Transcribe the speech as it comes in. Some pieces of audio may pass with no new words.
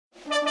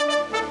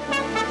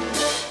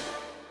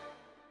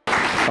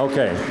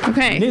Okay.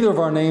 Okay. Neither of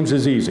our names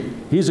is easy.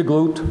 He's a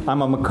Glut.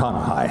 I'm a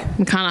McConnohie.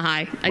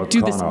 McConnohie. I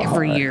do this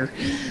every year.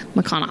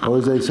 McConnohie. Or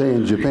as they say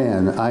in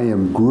Japan, I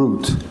am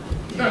Groot.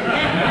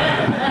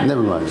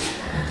 Never mind.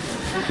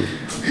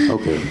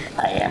 Okay.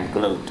 I am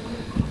Glut.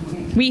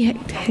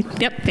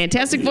 Yep,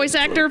 fantastic voice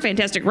actor,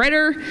 fantastic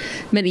writer,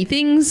 many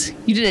things.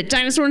 You did a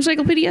dinosaur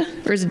encyclopedia,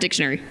 or is it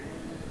dictionary?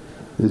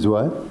 Is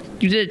what?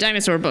 You did a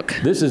dinosaur book.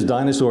 This is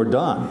Dinosaur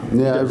Don.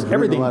 Yeah, I've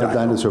read a lot of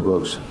dinosaur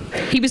books.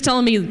 He was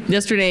telling me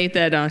yesterday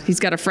that he's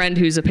got a friend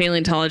who's a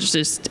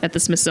paleontologist at the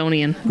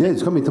Smithsonian. Yeah,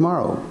 he's coming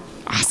tomorrow.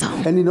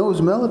 Awesome. And he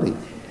knows Melody.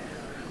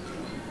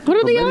 What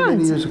are the odds?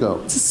 Many years ago.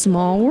 It's a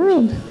small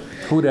world.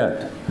 Who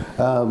dat?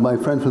 My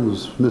friend from the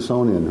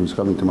Smithsonian who's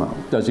coming tomorrow.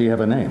 Does he have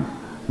a name?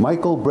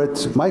 Michael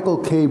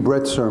K.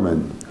 Brett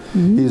Sermon.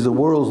 He's the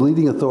world's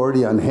leading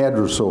authority on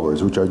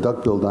hadrosaurs, which are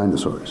duck-billed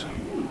dinosaurs.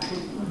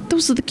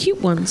 Those are the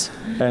cute ones.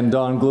 And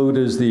Don Glut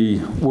is the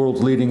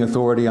world's leading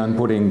authority on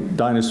putting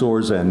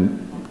dinosaurs and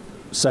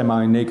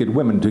semi-naked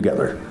women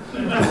together. A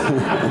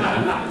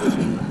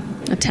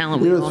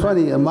talent. You know, it's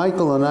funny.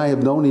 Michael and I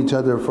have known each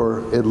other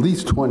for at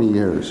least 20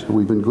 years.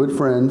 We've been good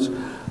friends.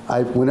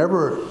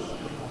 Whenever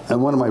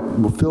in one of my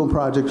film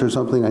projects or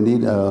something, I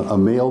need a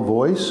male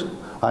voice,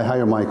 I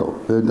hire Michael.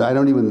 I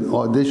don't even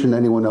audition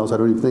anyone else. I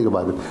don't even think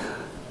about it.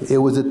 It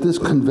was at this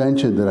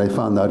convention that I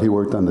found out he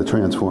worked on the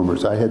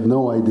Transformers. I had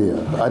no idea.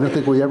 I don't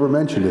think we ever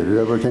mentioned it. It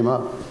ever came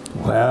up.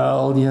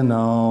 Well, you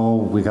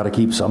know, we got to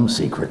keep some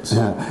secrets.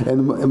 Yeah.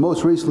 And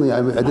most recently,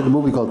 I did a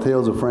movie called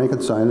Tales of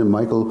Frankenstein, and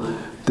Michael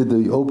did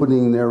the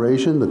opening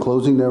narration, the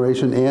closing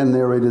narration, and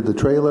narrated the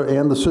trailer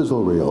and the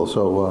sizzle reel.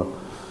 So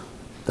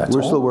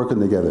we're still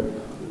working together.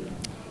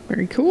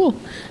 Very cool.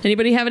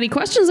 Anybody have any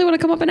questions they want to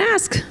come up and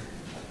ask?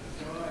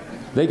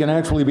 They can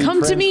actually be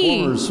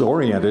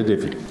Transformers-oriented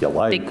if you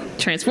like. Big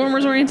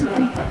Transformers-oriented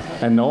thing?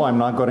 And no, I'm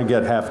not going to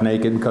get half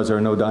naked because there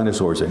are no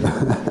dinosaurs in it.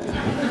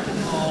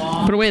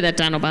 Put away that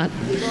Dinobot.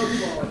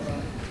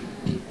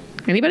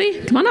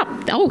 Anybody? Come on up.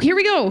 Oh, here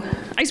we go.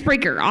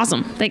 Icebreaker.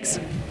 Awesome. Thanks.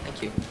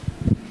 Thank you.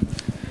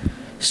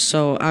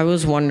 So I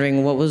was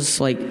wondering, what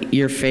was like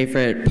your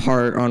favorite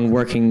part on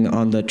working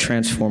on the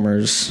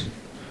Transformers,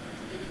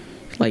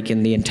 like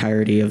in the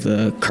entirety of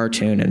the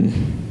cartoon and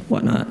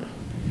whatnot?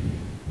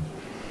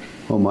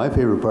 Well, my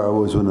favorite part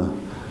was when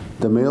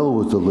the mail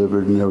was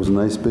delivered and there was a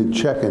nice big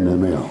check in the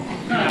mail.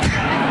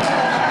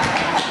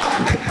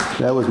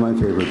 That was my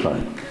favorite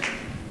part.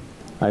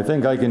 I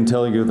think I can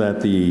tell you that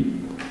the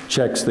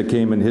checks that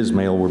came in his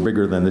mail were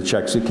bigger than the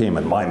checks that came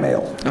in my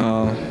mail.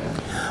 Oh.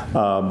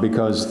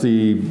 Because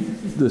the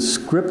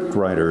script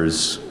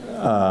writers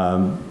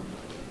are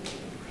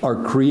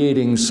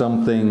creating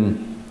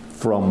something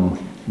from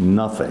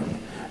nothing.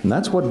 And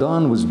that's what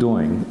Don was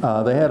doing.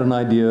 They had an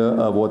idea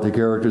of what the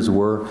characters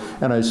were,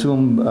 and I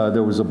assume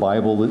there was a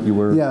Bible that you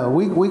were... Yeah,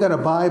 we got a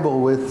Bible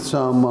with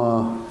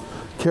some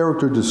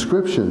character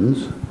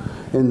descriptions,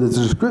 and the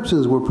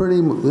descriptions were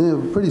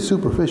pretty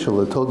superficial.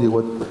 It told you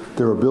what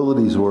their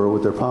abilities were,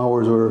 what their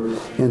powers were,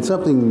 and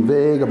something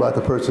vague about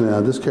the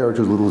personality. This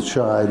character's a little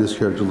shy, this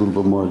character's a little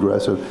bit more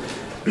aggressive.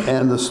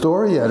 And the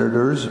story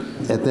editors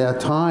at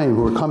that time,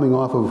 who were coming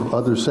off of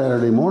other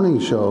Saturday morning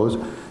shows,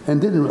 and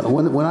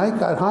when I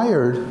got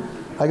hired,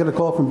 I got a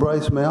call from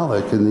Bryce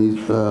Malek, and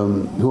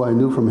who I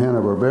knew from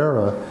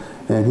Hanna-Barbera,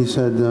 and he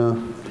said,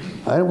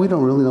 we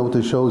don't really know what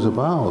the show's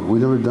about. We've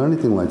never done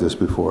anything like this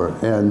before.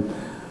 And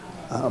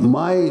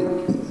my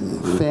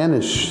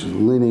fanish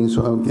leanings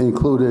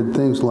included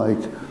things like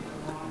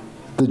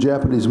the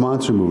Japanese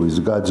monster movies,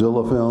 the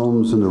Godzilla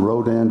films and the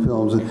Rodan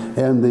films,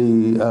 and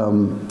the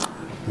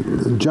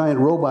giant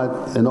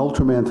robot and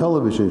Ultraman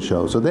television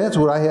show. So that's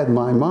what I had in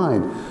my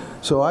mind.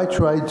 So I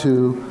tried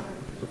to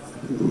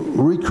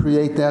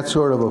recreate that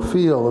sort of a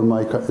feel in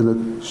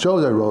the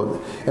shows I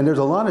wrote. And there's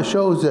a lot of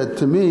shows that,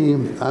 to me,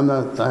 I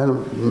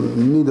don't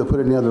need to put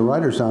any other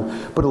writers down,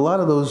 but a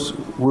lot of those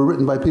were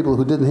written by people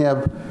who didn't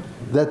have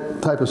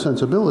that type of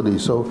sensibility.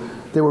 So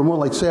they were more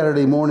like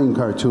Saturday morning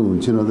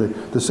cartoons, you know,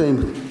 the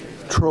same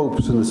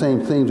tropes and the same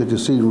themes that you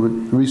see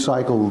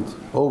recycled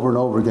over and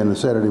over again in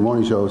Saturday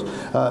morning shows,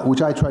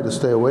 which I tried to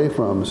stay away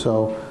from.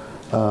 So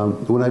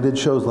when I did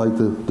shows like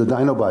the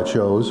Dinobot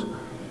shows,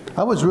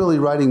 I was really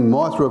writing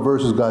Mothra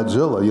versus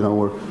Godzilla, you know,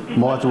 where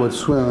Mothra would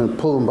swim and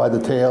pull him by the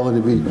tail, and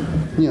he'd be,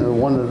 you know,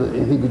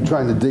 he'd be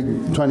trying to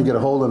get a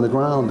hold on the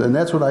ground, and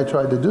that's what I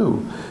tried to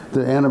do.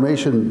 The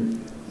animation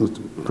was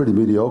pretty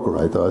mediocre,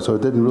 I thought, so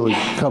it didn't really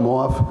come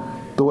off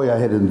the way I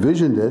had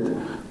envisioned it,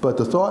 but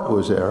the thought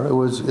was there. It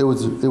was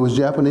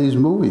Japanese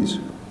movies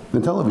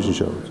and television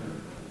shows.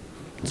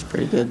 It's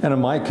pretty good. And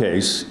in my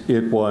case,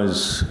 it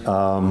was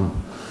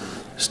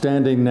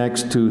standing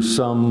next to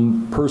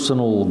some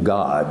personal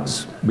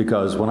gods,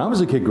 because when I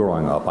was a kid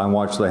growing up, I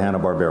watched the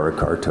Hanna-Barbera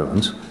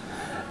cartoons,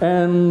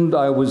 and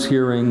I was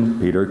hearing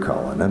Peter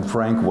Cullen and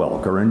Frank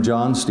Welker and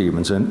John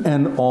Stevenson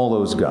and all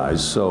those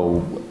guys.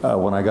 So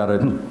when I got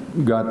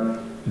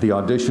the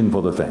audition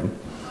for the thing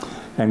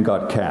and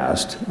got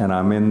cast, and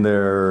I'm in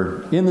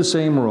there in the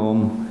same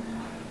room,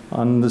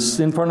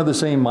 in front of the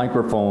same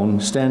microphone,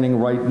 standing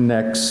right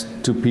next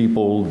to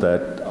people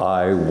that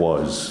I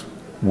was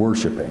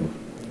worshiping.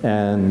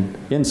 And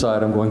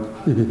inside I'm going,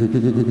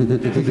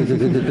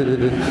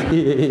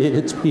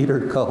 it's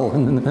Peter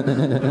Cullen.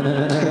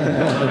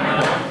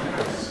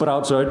 But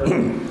outside,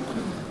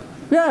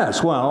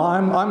 yes, well,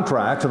 I'm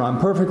Trax and I'm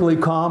perfectly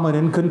calm and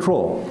in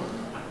control.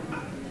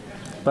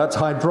 That's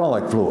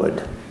hydraulic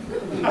fluid.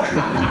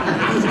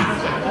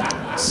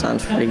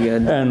 Sounds pretty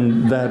good.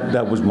 And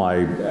that was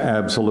my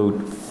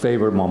absolute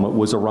favorite moment,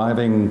 was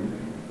arriving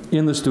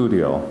in the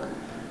studio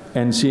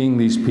and seeing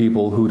these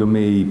people who to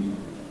me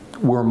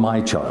were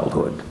my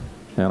childhood.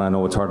 And I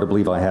know it's hard to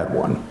believe I had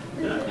one.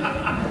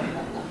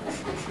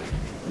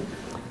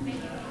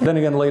 Then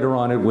again, later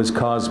on, it was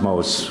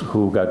Cosmos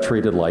who got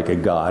treated like a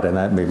god, and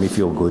that made me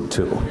feel good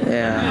too.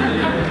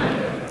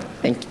 Yeah.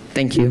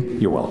 Thank you.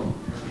 You're welcome.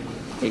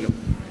 Here you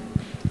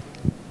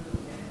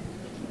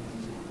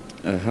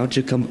go. How'd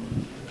you come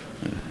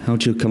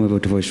up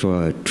with the voice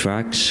for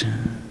Trax?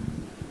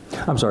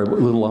 I'm sorry, a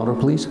little louder,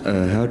 please.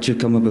 How'd you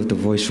come up with the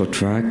voice for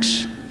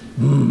Trax?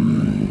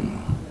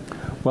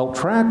 Well,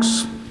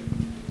 Trax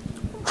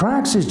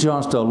is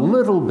just a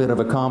little bit of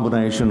a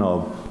combination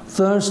of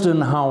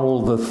Thurston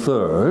Howell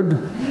III,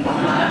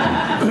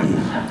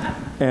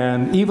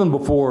 and even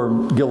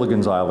before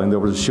Gilligan's Island, there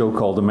was a show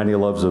called The Many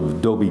Loves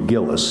of Dobie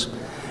Gillis,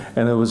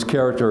 and there was a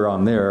character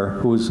on there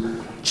who was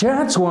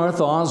Chatsworth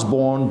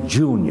Osborne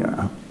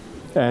Jr.,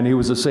 and he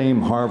was the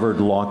same Harvard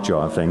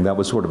lockjaw thing. That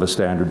was sort of a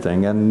standard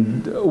thing.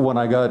 And when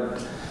I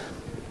got,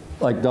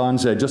 like Don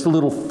said, just a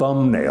little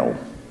thumbnail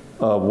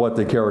of what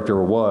the character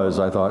was,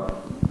 I thought,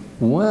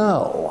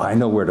 well, I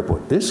know where to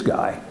put this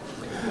guy.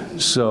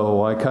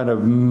 So I kind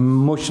of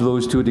mushed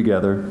those two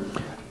together,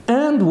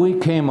 and we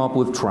came up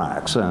with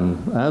Trax.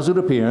 And as it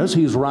appears,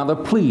 he's rather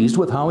pleased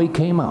with how he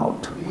came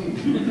out.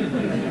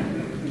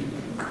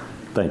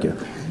 Thank you.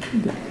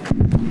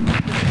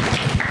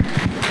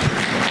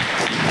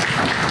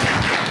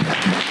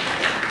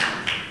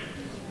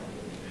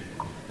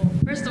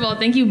 First of all,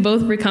 thank you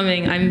both for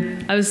coming.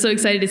 I was so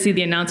excited to see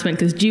the announcement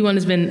because G1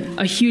 has been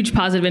a huge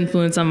positive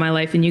influence on my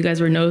life, and you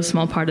guys were no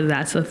small part of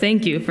that. So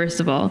thank you, first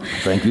of all.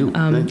 Thank you.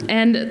 And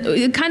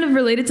it kind of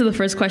related to the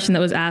first question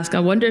that was asked. I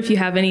wonder if you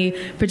have any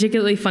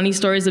particularly funny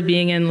stories of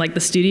being in like the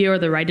studio or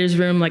the writer's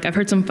room. Like I've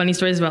heard some funny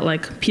stories about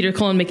like Peter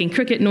Cullen making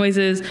cricket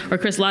noises or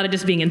Chris Latta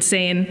just being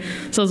insane.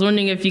 So I was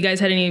wondering if you guys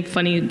had any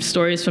funny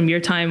stories from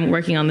your time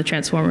working on the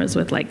Transformers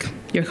with like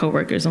your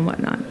coworkers and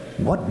whatnot.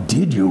 What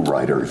did you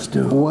writers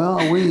do? Well,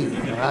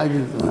 I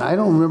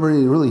don't remember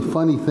any really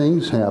funny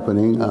things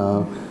happening,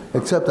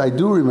 except I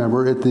do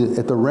remember at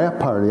the rap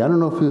party. I don't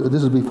know if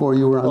this is before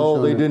you were on the show.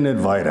 Oh, they didn't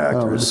invite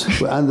actors.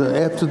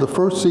 After the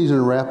first season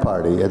of Rap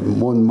Party,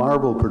 when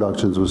Marvel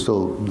Productions was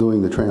still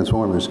doing the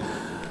Transformers,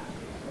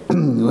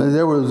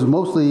 there was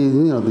mostly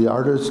the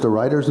artists, the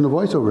writers, and the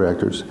voiceover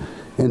actors.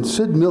 And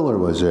Sid Miller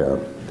was there.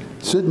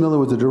 Sid Miller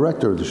was the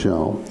director of the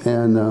show,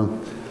 and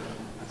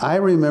I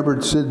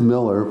remembered Sid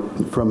Miller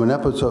from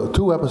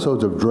two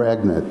episodes of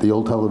Dragnet, the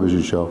old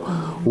television show.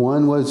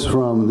 One was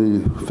from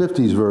the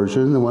 50s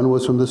version, and one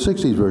was from the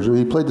 60s version.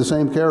 He played the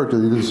same character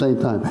at the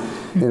same time.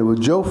 And it was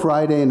Joe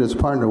Friday and his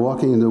partner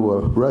walking into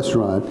a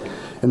restaurant,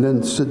 and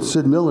then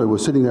Sid Miller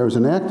was sitting there as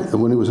an actor,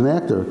 when he was an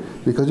actor,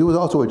 because he was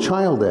also a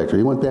child actor.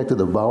 He went back to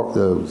the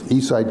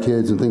East Side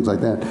Kids and things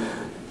like that.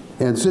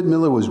 And Sid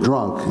Miller was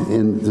drunk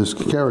in this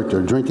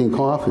character, drinking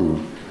coffee.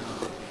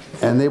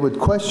 And they would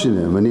question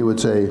him, and he would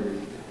say,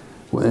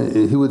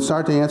 he would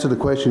start to answer the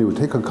question. He would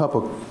take a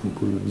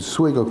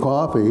swig of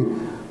coffee,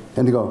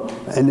 and he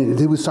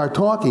would start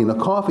talking. The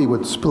coffee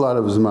would spill out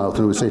of his mouth,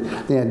 and he would say,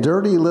 "Yeah,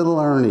 dirty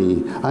little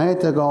Ernie, I had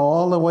to go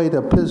all the way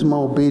to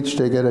Pismo Beach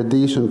to get a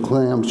decent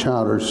clam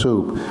chowder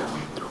soup."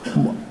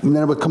 And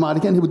then it would come out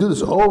again. He would do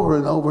this over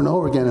and over and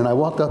over again. And I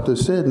walked up to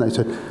Sid, and I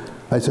said,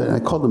 I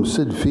called him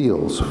Sid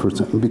Fields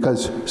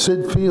because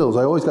Sid Fields,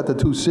 I always got the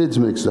two Sids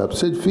mixed up.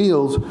 Sid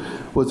Fields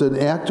was an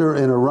actor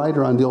and a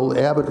writer on the old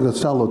Abbott and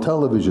Costello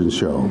television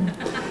show.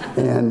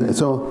 And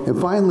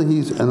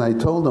finally I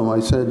told him, I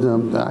said,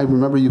 I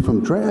remember you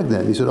from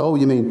Dragnet. He said, "Oh,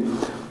 you mean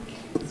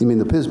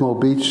the Pismo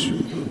Beach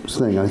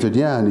thing?" I said,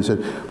 "Yeah." And he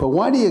said, "But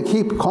why do you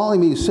keep calling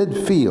me Sid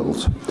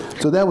Fields?"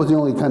 So that was the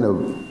only kind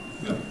of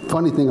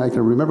funny thing I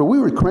can remember. We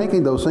were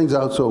cranking those things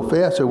out so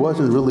fast, there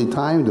wasn't really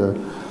time to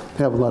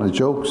have a lot of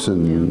jokes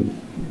and,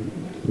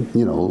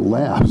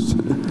 laughs.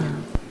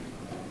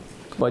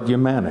 But you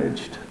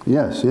managed.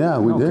 Yes, yeah,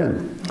 we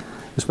did.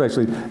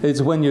 Especially,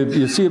 it's when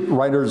you see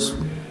writers,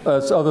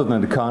 other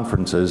than the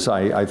conferences,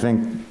 I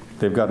think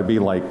they've got to be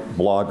like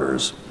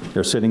bloggers.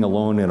 They're sitting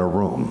alone in a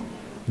room,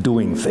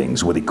 doing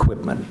things with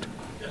equipment.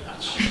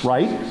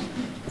 Right?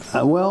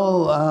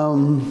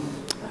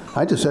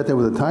 I just sat there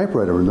with a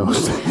typewriter in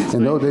those days,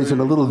 and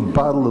a little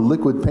bottle of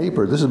liquid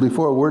paper. This is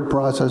before word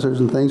processors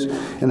and things.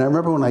 And I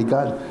remember when I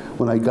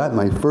got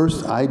my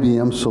first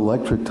IBM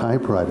Selectric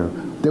typewriter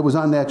that was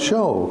on that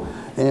show.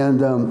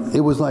 And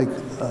it was like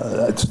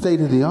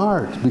state of the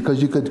art,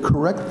 because you could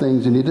correct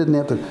things and you didn't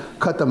have to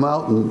cut them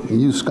out and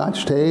use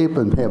Scotch tape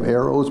and have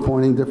arrows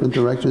pointing different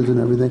directions and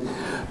everything.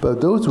 But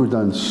those were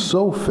done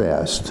so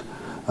fast.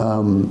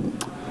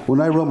 When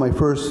I wrote my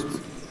first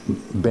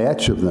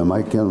batch of them,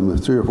 I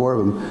counted 3 or 4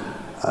 of them,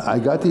 I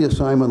got the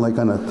assignment like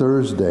on a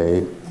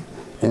Thursday,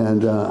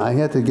 and I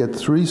had to get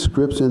 3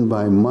 scripts in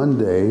by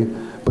Monday,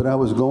 but I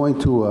was going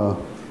to a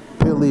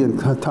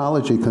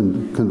paleontology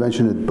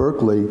convention at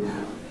Berkeley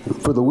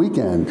for the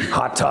weekend.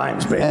 Hot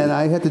times, baby. And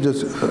I had to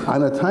just,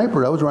 on a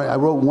typewriter, I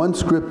wrote 1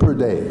 script per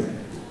day.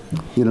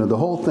 You know, the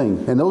whole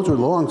thing. And those were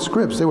long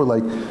scripts. They were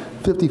like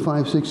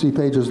 55, 60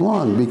 pages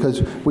long,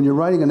 because when you're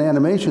writing an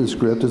animation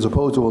script as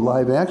opposed to a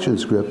live action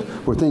script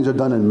where things are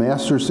done in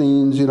master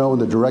scenes, you know,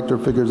 and the director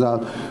figures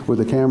out where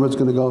the camera's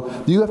going to go,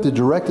 you have to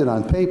direct it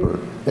on paper.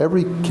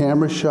 Every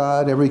camera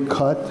shot, every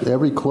cut,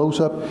 every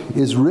close-up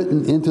is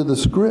written into the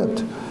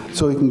script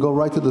so you can go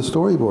right to the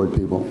storyboard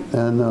people.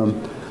 And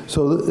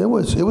so it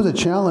was a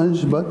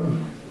challenge, but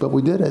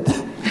we did it,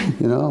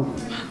 you know.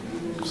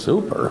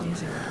 Super.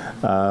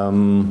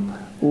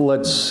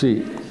 Let's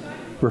see.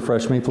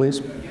 Refresh me,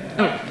 please.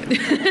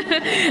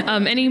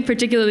 Any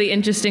particularly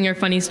interesting or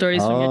funny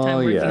stories from your time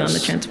working on the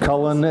Transformers?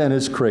 Cullen and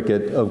his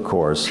cricket, of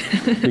course,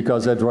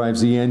 because that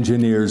drives the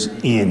engineers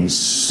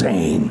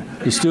insane.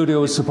 The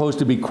studio is supposed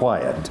to be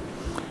quiet,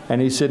 and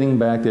he's sitting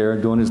back there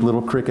doing his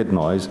little cricket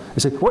noise. I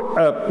say,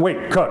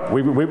 wait, cut.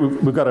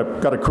 We've got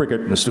a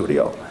cricket in the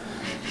studio.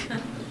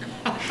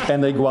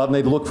 And they go out and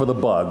they look for the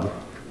bug.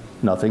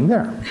 Nothing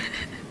there.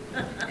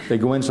 They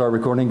go in, start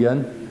recording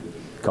again.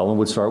 Cullen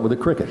would start with a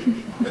cricket.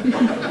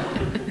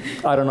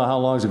 I don't know how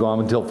long ago,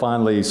 until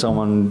finally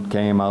someone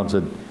came out and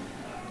said,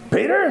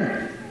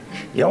 "Peter,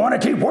 you want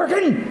to keep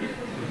working?"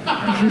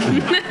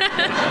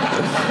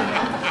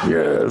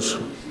 Yes.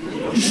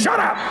 Shut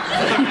up!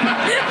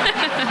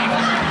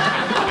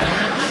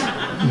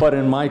 But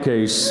in my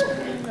case,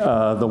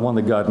 the one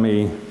that got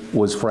me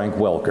was Frank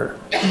Welker.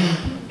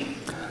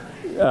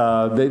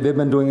 They've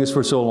been doing this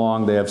for so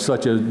long. They have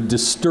such a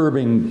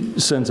disturbing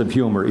sense of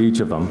humor,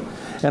 each of them.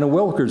 And in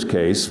Welker's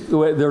case,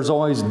 there's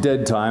always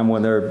dead time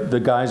when the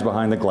guys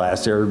behind the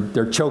glass,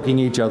 they're choking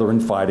each other and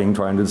fighting,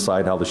 trying to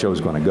decide how the show's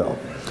going to go.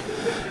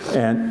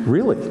 And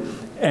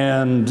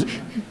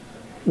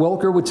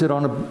Welker would sit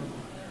on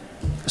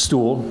a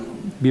stool,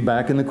 be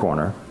back in the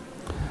corner,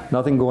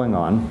 nothing going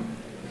on,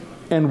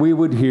 and we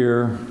would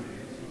hear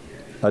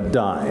a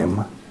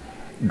dime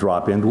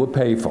drop into a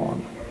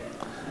payphone.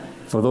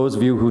 For those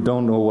of you who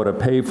don't know what a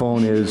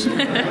payphone is,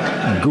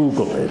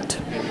 Google it.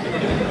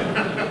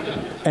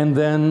 And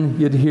then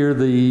you'd hear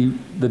the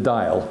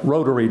dial,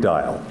 rotary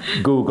dial.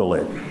 Google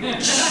it.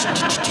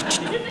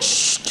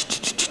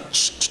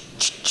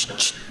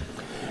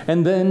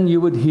 And then you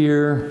would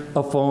hear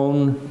a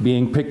phone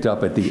being picked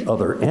up at the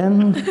other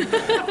end,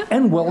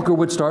 and Welker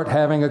would start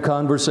having a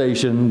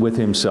conversation with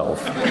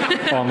himself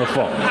on the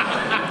phone.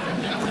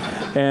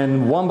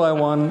 And one by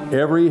one,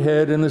 every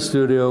head in the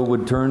studio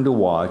would turn to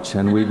watch,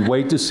 and we'd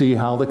wait to see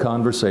how the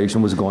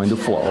conversation was going to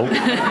flow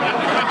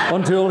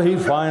until he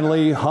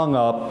finally hung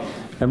up.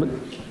 And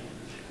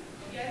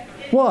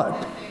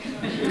what?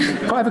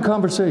 Private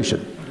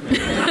conversation.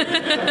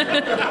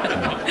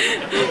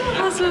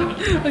 Awesome.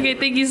 Okay,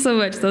 thank you so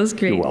much. That was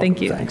great. You're welcome.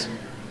 Thank you. Thanks.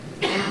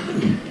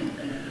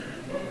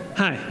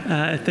 Hi,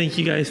 thank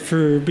you guys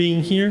for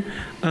being here.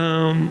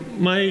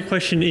 My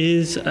question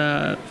is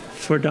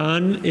for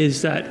Don,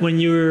 is that when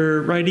you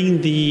were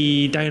writing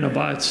the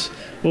Dinobots,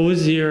 what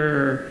was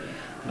your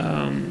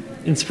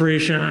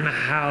inspiration on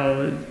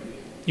how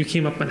you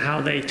came up on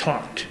how they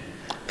talked?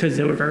 Because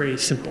they were very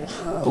simple.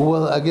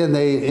 Well, again,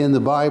 in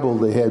the Bible,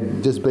 they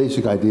had just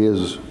basic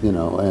ideas, you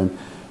know, and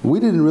we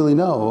didn't really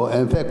know.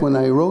 In fact, when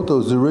I wrote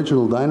those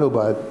original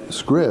Dinobot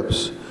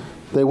scripts,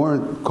 they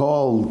weren't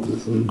called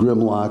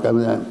Grimlock. I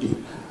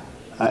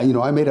mean,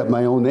 I made up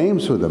my own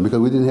names for them because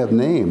we didn't have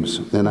names.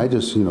 And I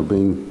just,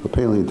 being a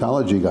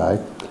paleontology guy,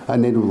 I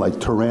named them like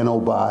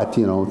Tyrannobot,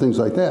 things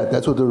like that.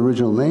 That's what the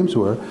original names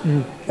were.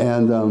 Mm.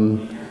 And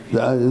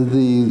I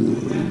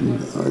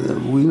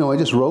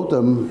just wrote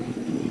them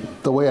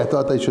the way I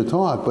thought they should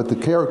talk, but the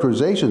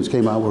characterizations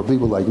came out where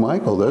people like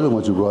Michael, they're the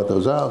ones who brought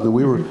those out.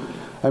 And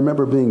I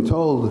remember being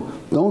told,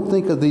 don't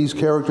think of these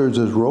characters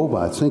as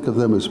robots, think of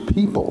them as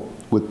people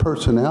with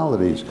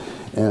personalities.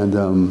 And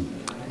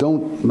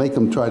don't make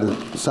them try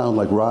to sound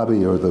like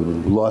Robbie or the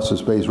Lost in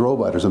Space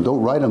robot or something.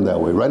 Don't write them that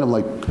way. Write them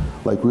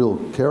like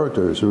real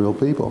characters and real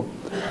people.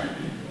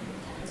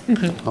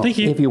 Okay, thank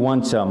you. If you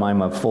want some,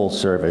 I'm a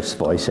full-service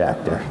voice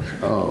actor.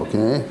 Oh,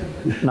 okay.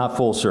 Not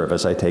full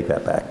service, I take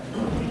that back.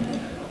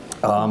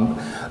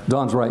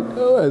 Don's right.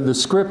 The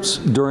scripts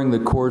during the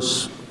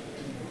course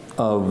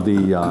of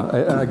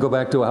and I go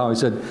back to how I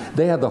said,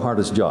 they had the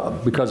hardest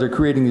job because they're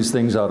creating these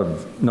things out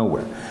of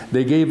nowhere.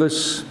 They gave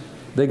us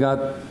they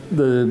got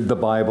the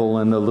Bible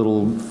and the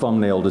little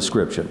thumbnail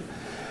description.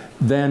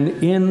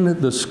 Then in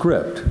the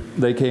script,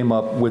 they came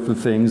up with the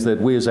things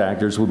that we as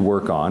actors would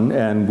work on,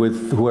 and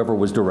with whoever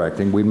was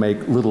directing, we'd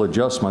make little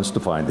adjustments to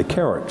find the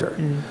character.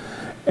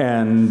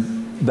 And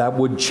that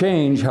would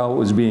change how it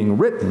was being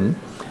written,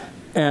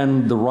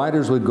 and the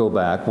writers would go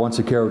back once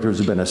the characters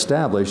had been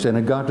established, and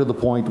it got to the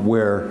point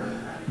where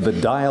the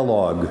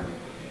dialogue,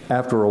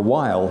 after a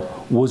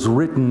while, was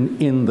written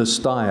in the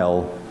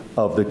style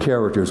of the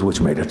characters, which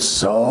made it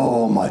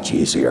so much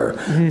easier.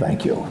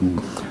 Thank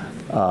you.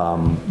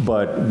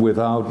 But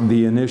without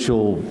the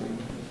initial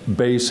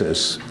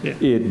basis,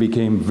 it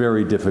became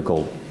very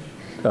difficult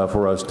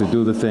for us to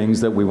do the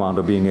things that we wound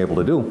up being able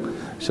to do.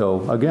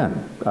 So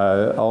again,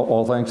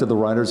 all thanks to the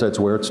writers, that's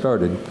where it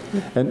started.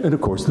 And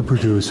of course the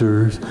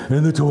producers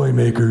and the toy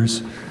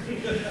makers.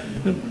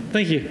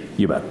 Thank you.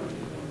 You bet.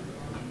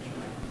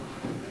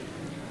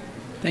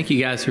 Thank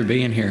you guys for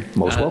being here.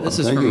 Most welcome. This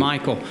is Thank from you.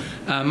 Michael.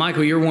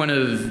 Michael, you're one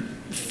of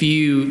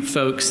few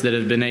folks that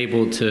have been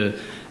able to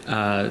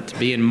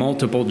be in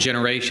multiple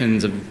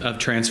generations of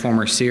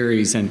Transformer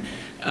series, and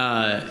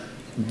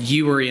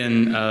you were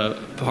in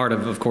part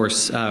of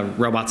course,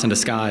 Robots in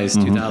Disguise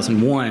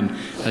 2001,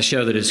 a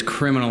show that is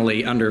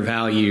criminally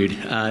undervalued,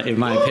 in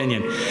my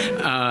opinion.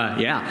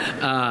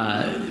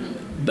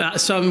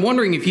 So I'm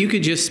wondering if you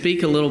could just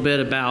speak a little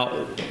bit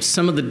about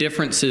some of the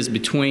differences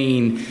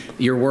between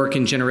your work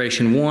in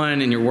Generation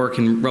 1 and your work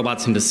in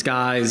Robots in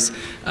Disguise.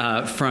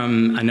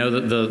 I know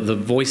that the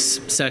voice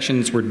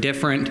sessions were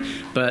different,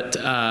 but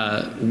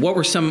what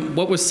was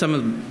some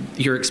of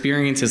your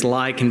experiences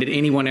like, and did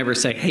anyone ever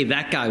say, hey,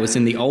 that guy was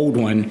in the old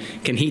one,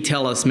 can he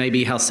tell us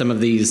maybe how some of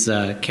these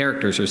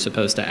characters are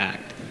supposed to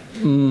act?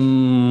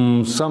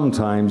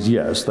 Sometimes,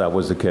 yes, that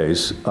was the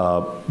case,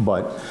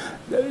 but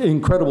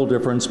incredible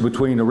difference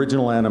between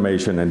original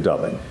animation and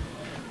dubbing.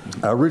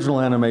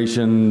 Original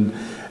animation,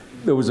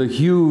 there was a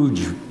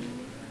huge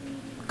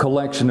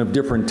collection of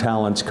different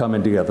talents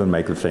coming together and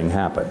make the thing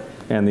happen,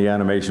 and the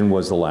animation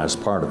was the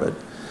last part of it.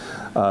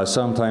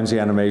 Sometimes the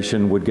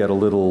animation would get a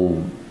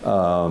little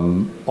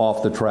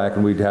off the track,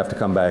 and we'd have to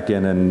come back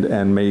in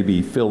and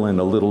maybe fill in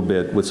a little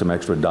bit with some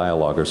extra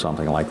dialogue or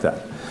something like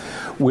that.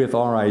 With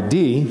RID,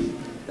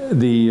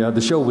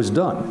 the show was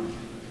done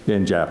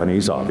in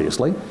Japanese,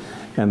 obviously,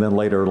 and then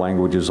later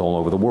languages all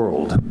over the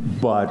world.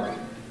 But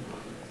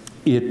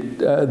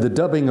the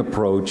dubbing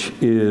approach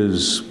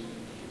is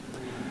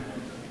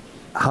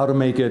how to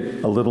make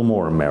it a little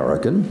more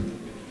American,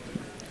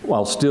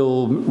 while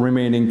still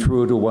remaining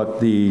true to what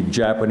the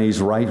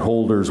Japanese right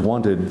holders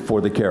wanted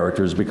for the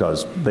characters,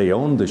 because they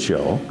owned the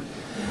show.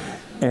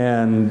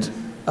 And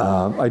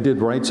I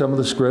did write some of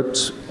the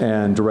scripts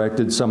and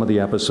directed some of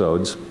the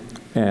episodes,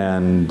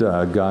 and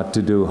got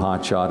to do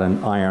Hotshot and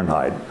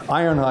Ironhide.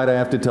 Ironhide, I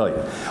have to tell you,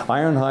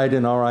 Ironhide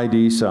in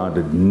RID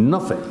sounded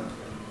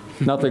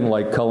nothing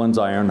like Cullen's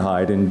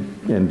Ironhide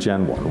in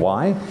Gen 1.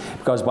 Why?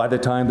 Because by the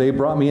time they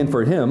brought me in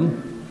for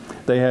him,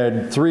 they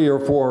had 3 or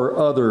 4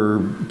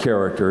 other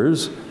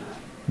characters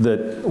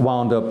that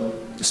wound up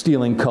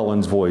stealing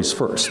Cullen's voice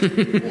first.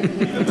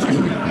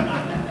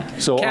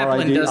 So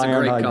Kaplan RID does a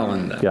great Ironhide,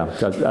 Cullen, though. yeah,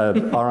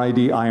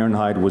 RID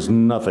Ironhide was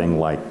nothing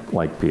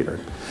like Peter.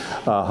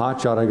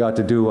 Hotshot I got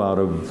to do out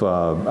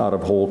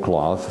of whole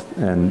cloth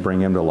and bring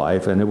him to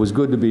life, and it was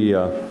good to be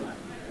a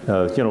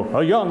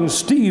young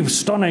Steve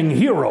Stunning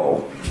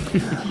hero.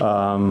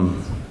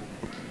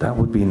 That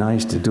would be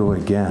nice to do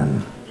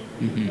again.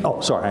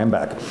 Oh, sorry, I'm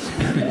back.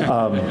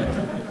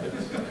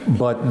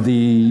 But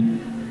the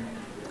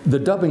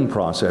dubbing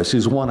process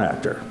is one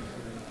actor.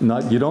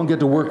 You don't get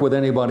to work with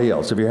anybody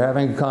else. If you're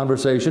having a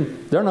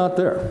conversation, they're not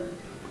there.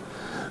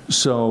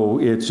 So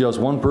it's just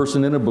one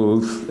person in a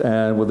booth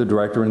and with the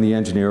director and the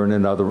engineer and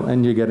another,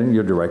 and you get in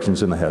your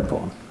directions in the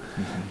headphone.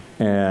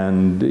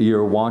 And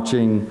you're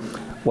watching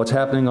what's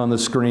happening on the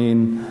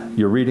screen,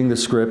 you're reading the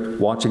script,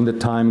 watching the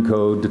time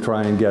code to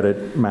try and get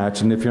it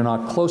matched, and if you're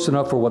not close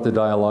enough for what the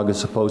dialogue is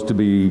supposed to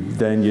be,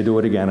 then you do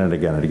it again and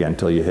again and again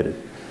until you hit it.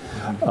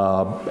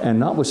 And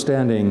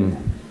notwithstanding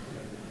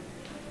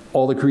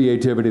all the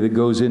creativity that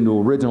goes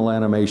into original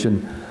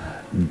animation,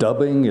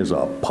 dubbing is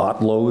a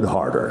potload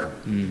harder.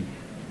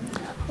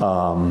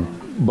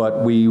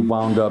 But we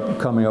wound up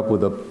coming up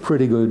with a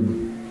pretty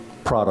good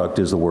product,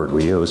 is the word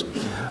we use,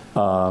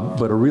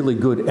 but a really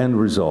good end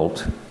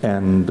result,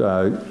 and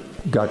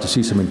got to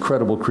see some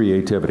incredible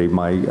creativity.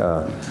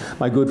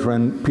 My good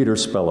friend Peter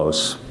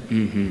Spellos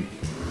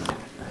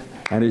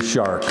and his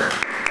shark.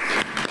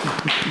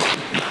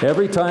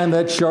 Every time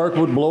that shark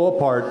would blow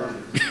apart,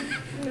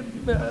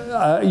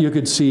 you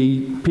could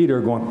see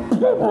Peter going.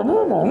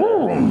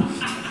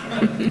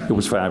 It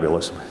was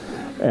fabulous.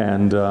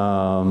 And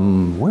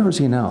where is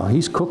he now?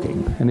 He's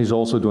cooking, and he's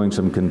also doing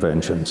some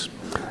conventions.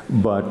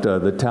 But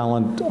the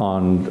talent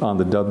on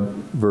the dub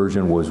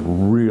version was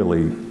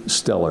really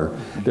stellar.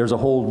 There's a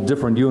whole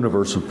different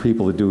universe of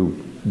people that do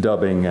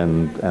dubbing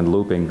and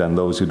looping than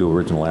those who do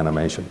original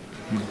animation.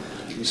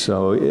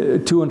 So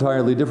 2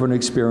 entirely different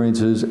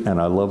experiences,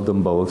 and I love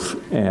them both.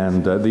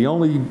 And the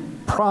only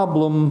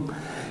problem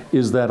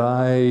is that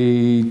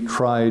I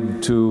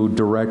tried to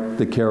direct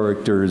the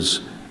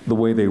characters the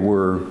way they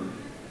were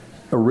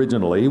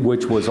originally,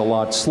 which was a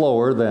lot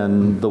slower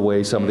than the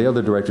way some of the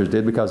other directors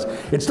did, because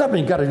it's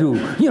something you got to do,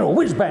 you know,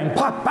 whiz bang,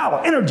 pop,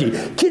 power, energy,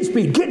 kid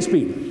speed, kid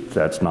speed.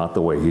 That's not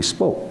the way he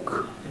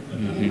spoke.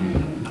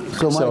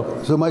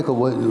 So Michael,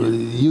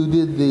 when you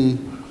did the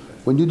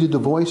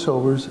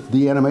voiceovers,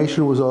 the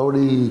animation was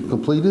already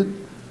completed?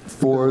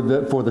 For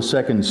the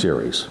second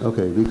series.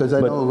 Okay, because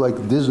I know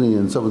like Disney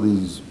and some of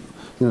these,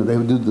 you know, they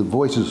would do the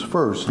voices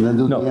first and then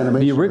do the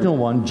animation. The original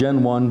one,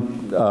 Gen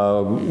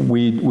 1,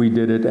 we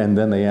did it and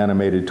then they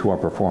animated to our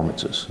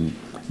performances.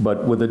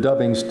 But with the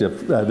dubbing stuff,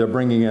 they're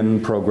bringing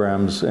in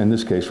programs, in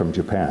this case from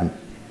Japan.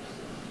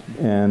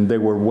 And they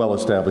were well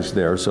established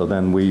there, so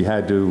then we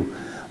had to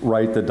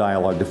write the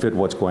dialogue to fit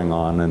what's going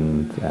on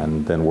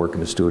and then work in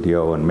the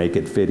studio and make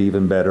it fit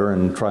even better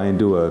and try and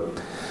do a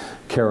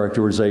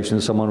characterization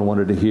someone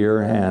wanted to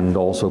hear and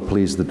also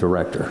please the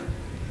director.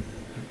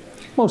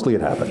 Mostly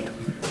it happened.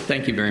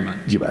 Thank you very much.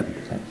 You bet.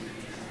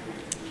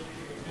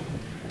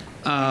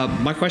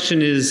 My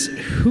question is,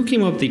 who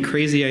came up with the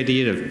crazy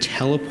idea of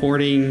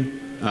teleporting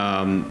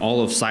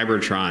all of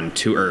Cybertron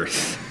to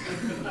Earth?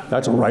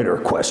 That's a writer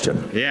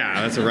question. Yeah,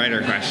 that's a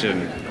writer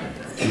question.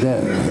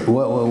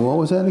 What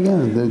was that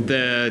again?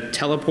 The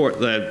teleport,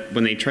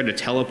 when they tried to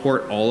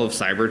teleport all of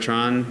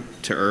Cybertron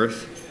to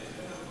Earth.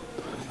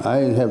 I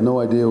have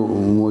no idea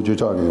what you're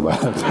talking about.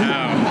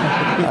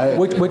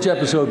 Which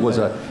episode was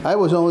that? It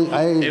was in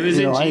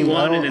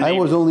G1, and then I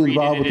was only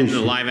involved with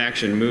the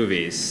live-action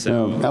movies.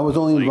 So I was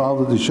only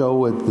involved with the show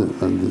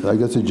with, I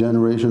guess, the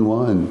Generation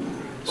 1.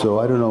 So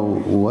I don't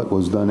know what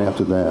was done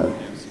after that.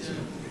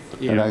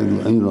 Yeah.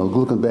 And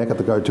looking back at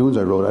the cartoons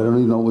I wrote, I don't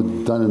even know what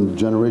was done in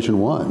Generation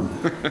 1.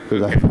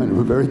 Because I find it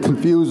very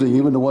confusing,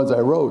 even the ones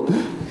I wrote.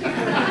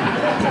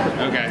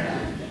 Okay.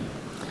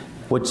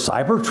 Would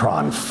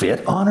Cybertron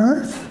fit on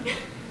Earth?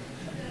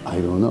 I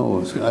don't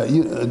know.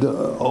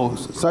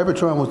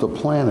 Cybertron was the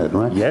planet,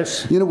 right?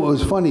 Yes. You know, it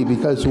was funny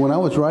because when I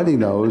was writing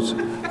those,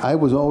 I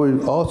was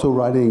always also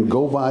writing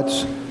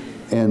Gobots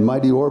and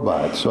Mighty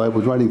Orbots. So I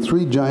was writing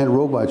 3 giant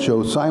robot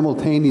shows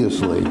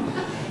simultaneously.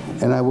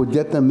 And I would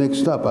get them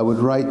mixed up. I would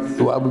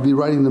be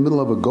writing in the middle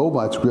of a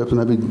Gobot script,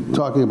 and I'd be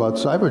talking about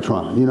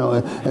Cybertron,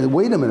 and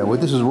wait a minute,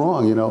 this is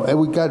wrong, and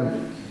we got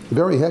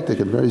very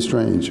hectic and very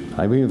strange.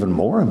 I'm even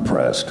more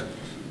impressed.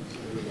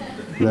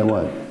 Than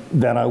what?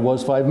 Than I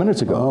was 5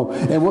 minutes ago. Oh,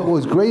 and what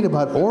was great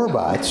about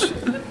Orbots,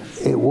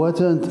 it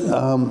wasn't,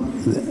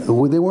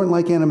 they weren't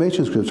like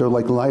animation scripts, or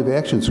like live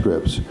action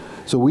scripts.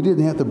 So we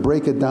didn't have to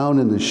break it down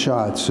into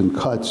shots and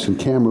cuts and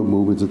camera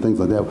movements and things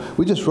like that.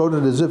 We just wrote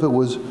it as if it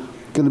was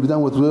going to be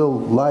done with real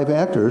live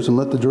actors and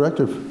let the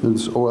director,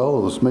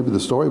 or maybe the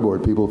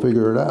storyboard people,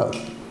 figure it out.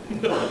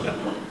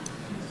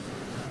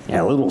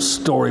 Yeah, little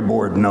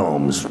storyboard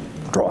gnomes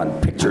drawing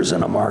pictures in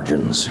the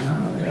margins.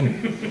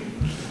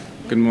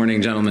 Good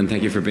morning, gentlemen.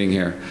 Thank you for being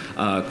here.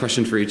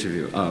 Question for each of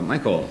you.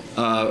 Michael,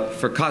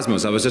 for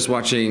Cosmos, I was just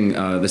watching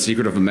The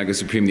Secret of Omega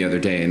Supreme the other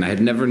day, and I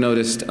had never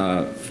noticed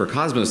for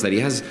Cosmos that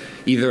he has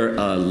either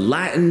a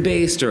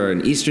Latin-based or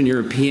an Eastern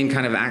European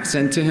kind of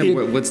accent to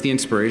him. What's the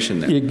inspiration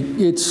there?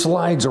 It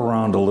slides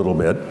around a little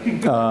bit.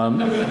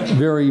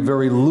 Very,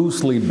 very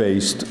loosely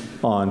based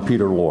on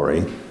Peter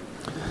Lorre.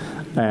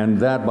 And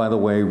that, by the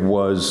way,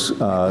 was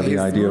the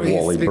idea of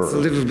Wally Burr. He speaks a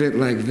little bit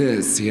like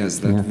this. He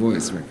has that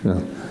voice. Right?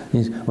 Yeah.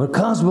 Well,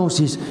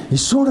 Cosmos is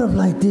sort of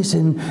like this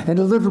and a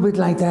little bit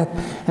like that.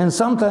 And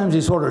sometimes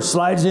he sort of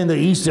slides into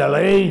East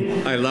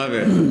L.A. I love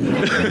it.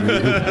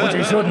 Which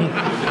he shouldn't.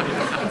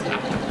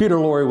 Peter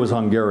Lorre was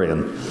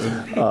Hungarian.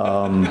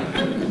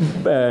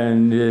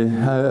 And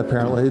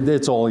apparently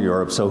it's all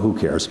Europe, so who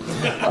cares?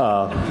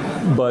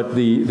 But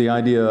the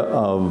idea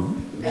of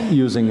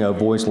using a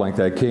voice like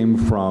that came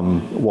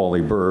from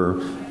Wally Burr,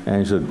 and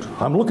he said,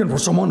 I'm looking for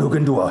someone who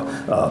can do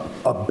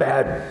a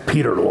bad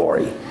Peter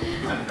Lorre.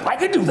 I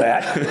can do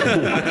that.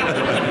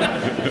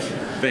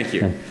 Thank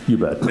you. You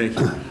bet. Thank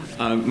you.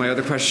 My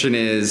other question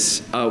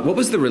is, what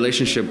was the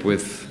relationship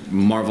with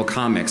Marvel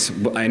Comics?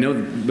 I know,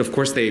 of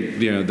course,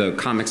 the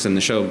comics and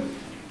the show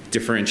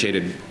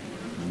deviated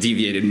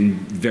in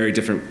very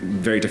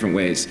different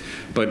ways.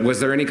 But was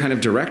there any kind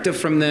of directive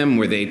from them?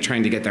 Were they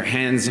trying to get their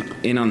hands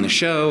in on the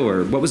show,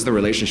 or what was the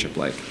relationship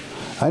like?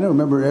 I don't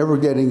remember ever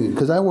getting,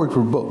 because I worked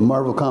for both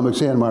Marvel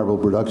Comics and Marvel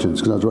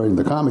Productions, because I was writing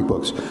the comic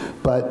books.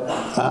 But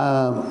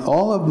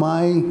all of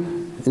my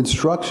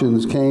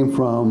instructions came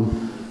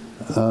from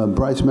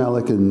Bryce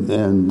Malek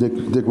and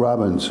Dick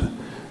Robbins.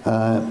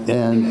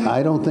 And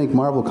I don't think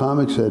Marvel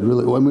Comics had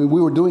really, I mean,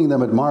 we were doing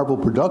them at Marvel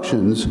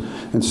Productions,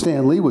 and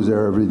Stan Lee was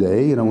there every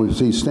day, we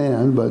see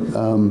Stan, but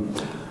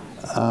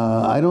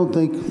I don't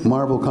think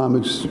Marvel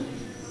Comics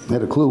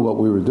had a clue what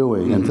we were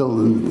doing until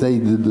they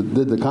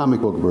did the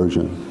comic book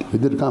version. They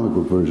did a comic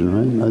book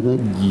version, right, I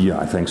think? Yeah,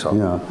 I think so.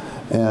 Yeah,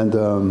 and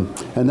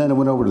then it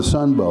went over to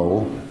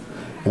Sunbow,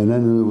 and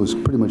then it was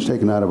pretty much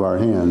taken out of our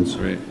hands.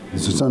 Right.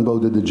 So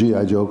Sunbow did the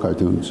G.I. Joe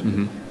cartoons.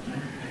 Mm-hmm.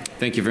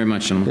 Thank you very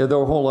much, gentlemen. Yeah, there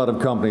were a whole lot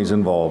of companies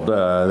involved.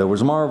 There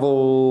was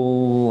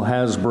Marvel,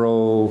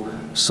 Hasbro,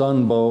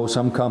 Sunbow,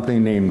 some company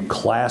named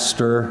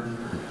Claster.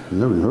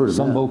 Never heard of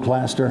Sunbow that.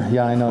 Claster.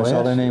 Yeah, I know. I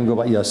saw their name go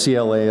by. Yeah,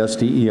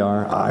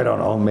 Claster. I don't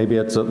know. Maybe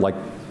it's like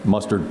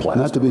mustard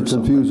plaster. Not to be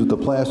confused with the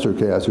plaster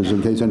casters,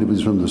 in case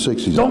anybody's from the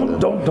 60s.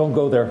 Don't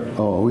go there.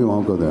 Oh, we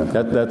won't go there.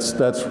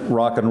 That's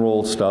rock and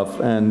roll stuff.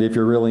 And if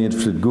you're really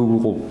interested,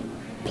 Google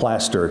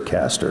plaster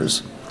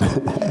casters,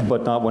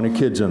 but not when a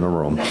kid's in the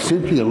room.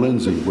 Cynthia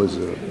Lindsay was,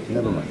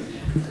 never mind.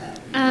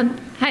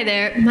 Hi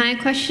there. My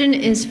question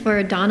is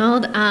for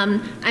Donald.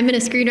 I'm in a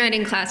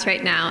screenwriting class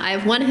right now. I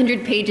have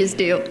 100 pages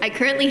due. I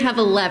currently have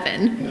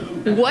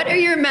 11. What are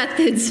your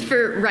methods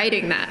for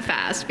writing that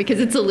fast? Because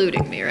it's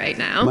eluding me right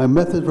now. My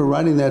method for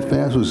writing that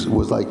fast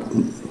was like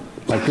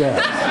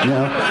that, you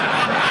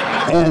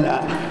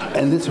know?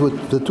 And this was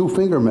the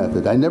two-finger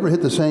method. I never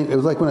hit the same, it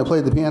was like when I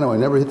played the piano, I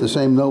never hit the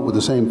same note with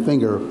the same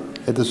finger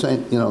at the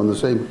same, you know, in the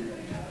same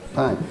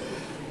time.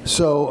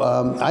 So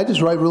I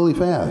just write really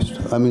fast.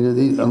 I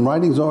mean,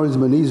 writing's always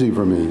been easy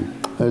for me.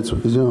 It's,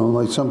 you know,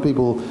 like some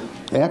people,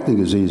 acting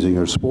is easy,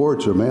 or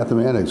sports, or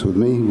mathematics. With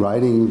me,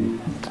 writing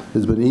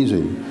has been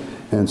easy.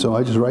 And so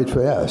I just write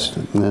fast.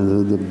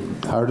 And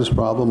the hardest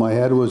problem I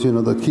had was, you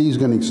know, the keys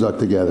getting stuck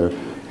together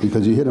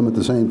because you hit them at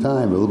the same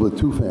time, a little bit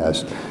too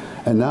fast.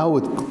 And now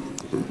with,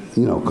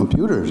 you know,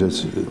 computers,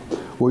 it's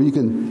where you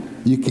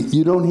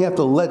don't have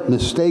to let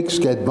mistakes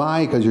get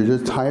by because you're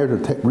just tired of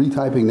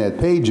retyping that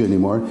page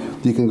anymore.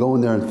 You can go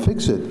in there and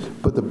fix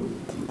it. But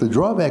the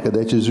drawback of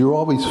that is you're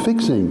always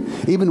fixing,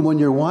 even when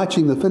you're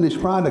watching the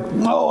finished product.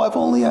 Oh, if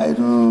only I had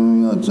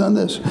done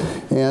this.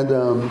 And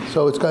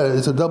so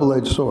it's a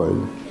double-edged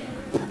sword.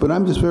 But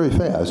I'm just very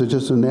fast. It's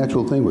just a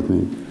natural thing with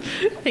me.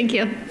 Thank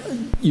you.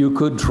 You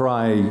could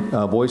try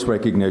voice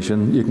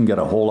recognition. You can get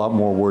a whole lot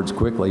more words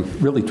quickly.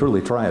 Really,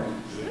 truly try it.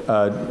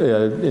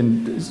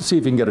 And see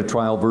if you can get a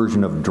trial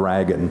version of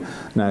Dragon,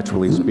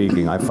 naturally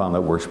speaking. I found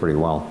that works pretty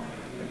well.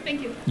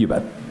 Thank you. You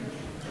bet.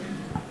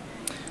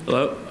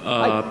 Hello.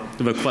 I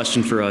have a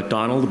question for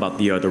Donald about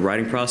the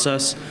writing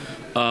process.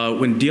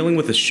 When dealing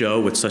with a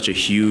show with such a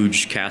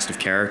huge cast of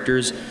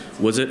characters,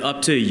 was it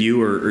up to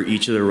you or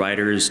each of the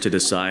writers to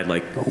decide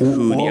like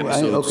who the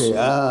episodes?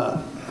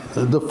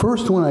 The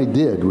first one I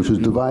did, which was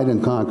Divide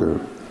and Conquer,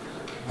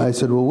 I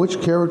said, well, which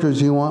characters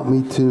do you want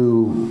me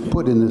to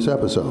put in this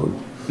episode?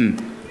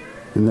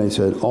 And they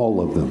said,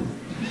 all of them.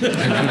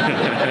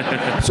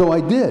 So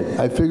I did.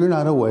 I figured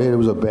out a way. It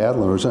was a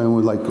battle or something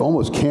with like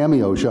almost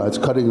cameo shots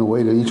cutting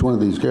away to each one of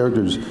these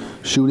characters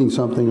shooting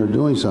something or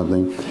doing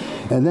something.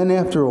 And then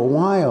after a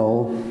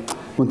while,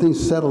 when things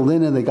settled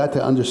in and they got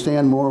to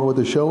understand more what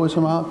the show was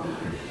about,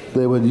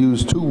 they would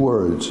use two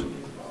words: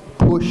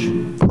 push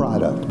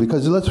product.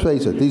 Because let's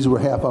face it, these were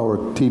half-hour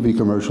TV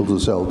commercials to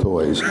sell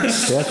toys.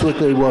 That's what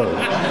they were.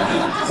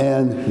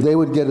 And they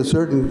would get a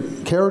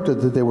certain character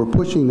that they were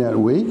pushing that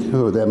week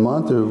or that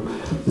month,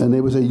 and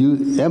they would say,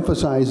 you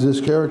emphasize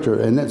this character.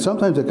 And then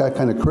sometimes it got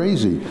kind of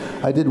crazy.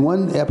 I did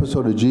one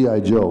episode of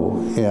G.I.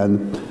 Joe,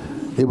 and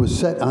it was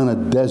set on a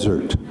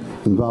desert,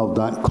 involved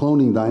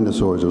cloning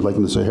dinosaurs. It was like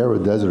in the Sahara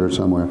Desert or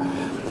somewhere.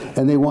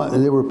 And they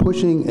were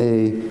pushing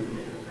a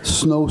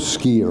snow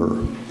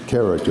skier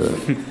character.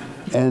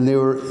 And they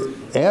were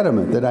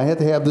adamant that I had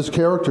to have this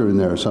character in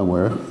there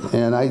somewhere.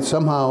 And I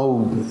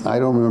somehow, I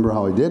don't remember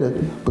how I did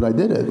it, but I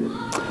did it.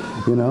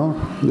 You know,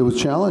 it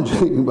was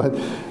challenging, but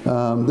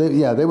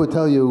they would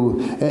tell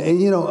you,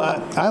 and you know,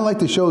 I like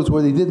the shows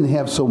where they didn't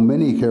have so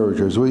many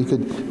characters, where you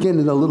could get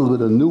into a little bit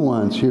of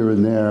nuance here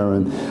and there,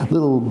 and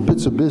little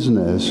bits of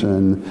business,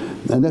 and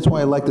that's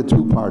why I like the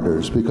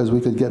two-parters, because we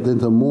could get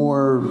into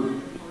more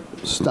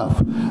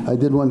stuff. I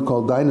did one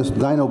called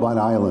Dinobot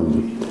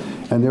Island.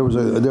 And there was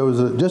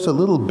just a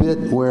little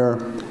bit where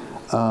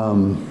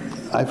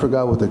I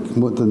forgot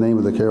what the name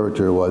of the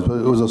character was, but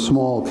it was a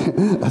small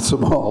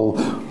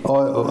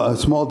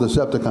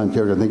Decepticon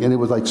character, I think, and it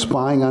was like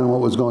spying on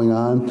what was going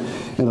on.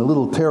 And a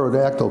little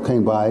pterodactyl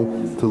came by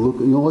to look,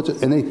 you know what's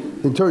it? And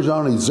it turns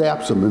on and he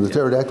zaps him, and the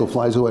pterodactyl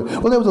flies away.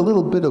 Well, there was a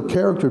little bit of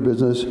character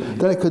business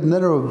that I could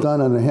never have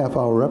done on a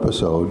half-hour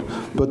episode,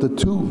 but the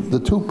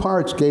two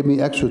parts gave me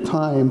extra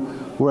time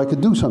where I could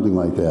do something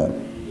like that.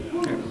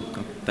 Okay.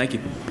 Thank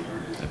you.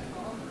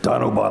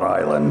 Dinobot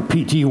Island,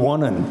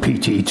 PT1 and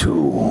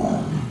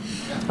PT2.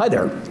 Hi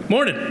there.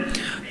 Morning.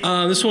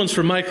 This one's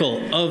for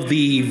Michael. Of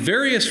the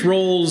various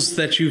roles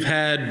that you've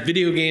had,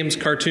 video games,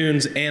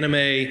 cartoons, anime,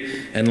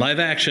 and live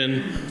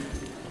action,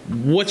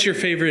 what's your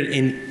favorite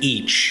in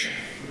each?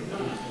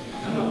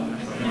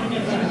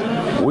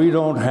 We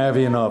don't have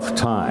enough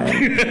time.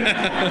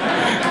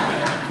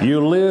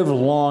 You live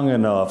long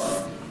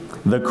enough,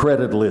 the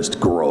credit list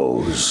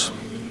grows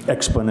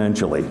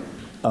exponentially.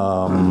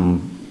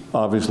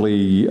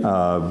 Obviously,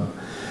 God,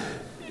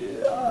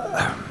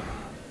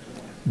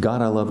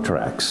 I love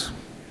Tracks.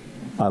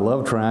 I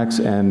love Tracks,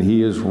 and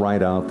he is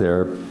right out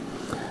there.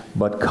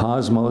 But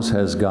Cosmos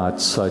has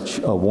got such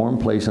a warm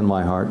place in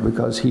my heart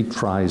because he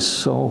tries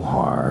so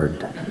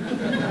hard.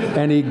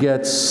 And he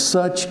gets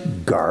such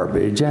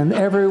garbage, and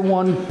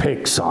everyone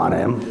picks on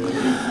him.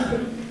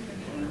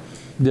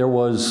 there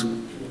was,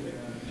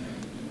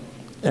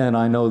 and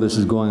I know this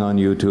is going on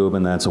YouTube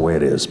and that's the way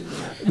it is,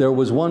 there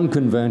was one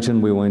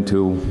convention we went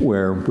to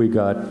where we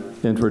got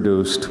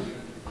introduced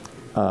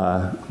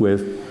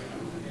with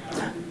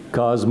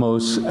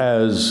Cosmos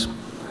as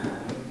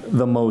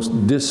the most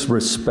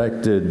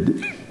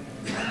disrespected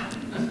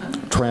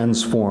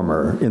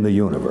transformer in the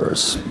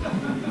universe.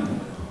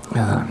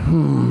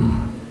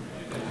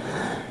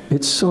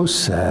 It's so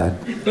sad.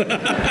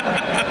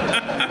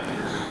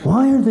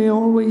 Why are they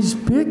always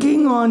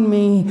picking on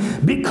me?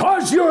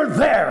 Because you're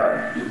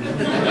there!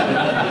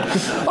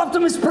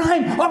 Optimus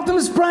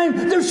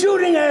Prime, they're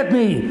shooting at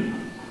me!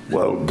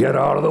 Well, get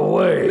out of the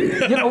way.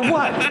 You know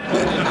what?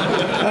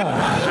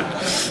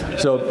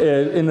 So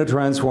in the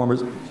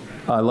Transformers,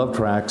 I love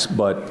Tracks,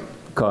 but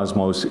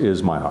Cosmos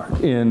is my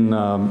heart. In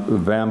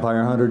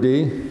Vampire Hunter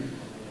D,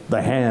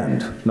 the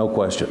Hand, no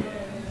question.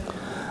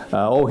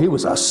 Oh, he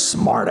was a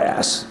smart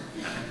ass.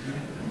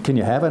 Can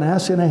you have an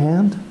ass in a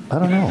hand? I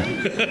don't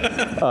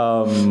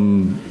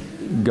know.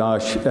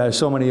 Gosh,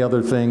 so many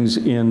other things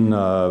in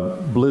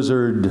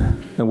Blizzard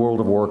and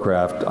World of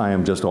Warcraft. I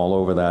am just all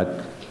over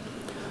that.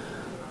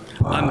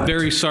 But I'm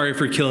very sorry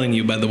for killing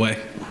you, by the way.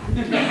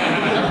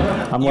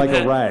 I'm like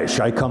a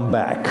rash. I come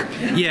back.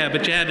 Yeah,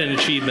 but you had an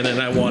achievement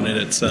and I wanted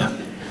it, so.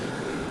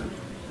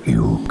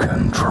 You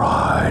can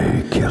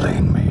try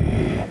killing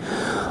me.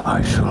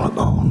 I shall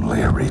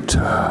only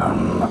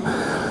return.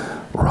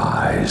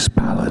 Rise,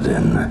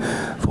 Paladin,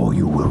 for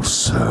you will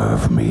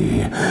serve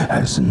me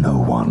as no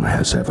one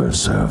has ever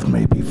served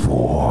me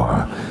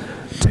before.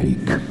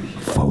 Take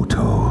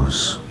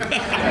photos.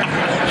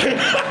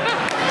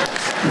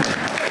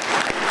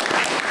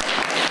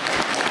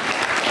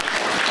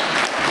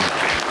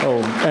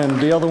 Oh, and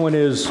the other one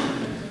is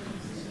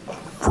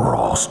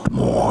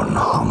Frostmourne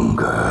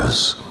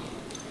hungers.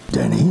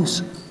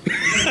 Denny's?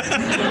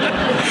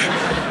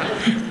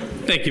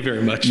 Thank you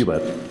very much. You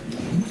bet.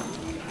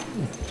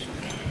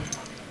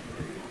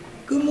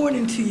 Good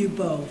morning to you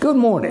both. Good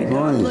morning.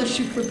 God bless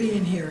you for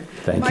being here.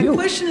 Thank you. My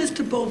question is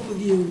to both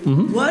of you.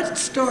 What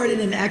started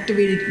and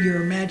activated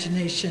your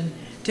imagination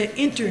to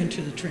enter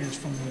into the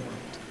Transformer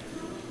world?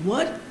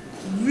 What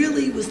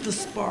really was the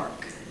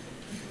spark?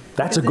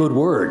 That's a good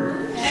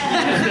word.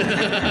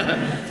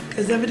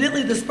 Because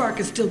evidently the spark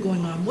is still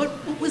going on. What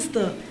was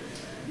the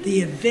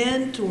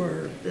event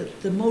or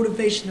the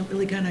motivation that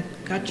really kind of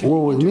got you?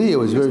 Well, with me, it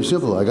was very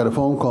simple. I got a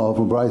phone call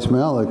from Bryce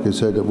Malik who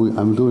said,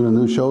 I'm doing a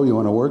new show, you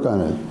want to work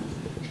on it?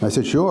 I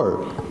said,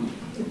 sure.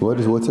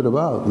 What's it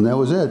about? And that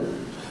was it.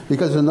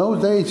 Because in those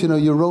days,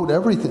 you wrote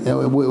everything.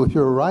 If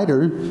you're a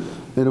writer,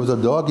 and it was a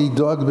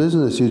dog-eat-dog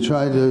business, you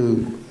tried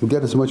to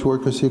get as much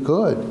work as you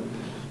could,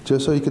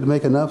 just so you could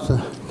make enough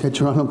to get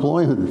your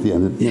unemployment at the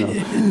end,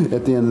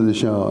 at the end of the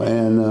show.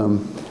 And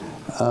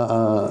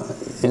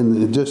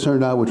it just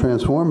turned out with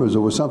Transformers, it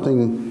was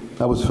something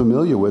I was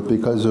familiar with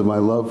because of my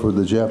love for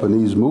the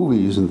Japanese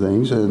movies and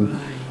things, and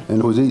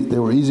it was they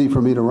were easy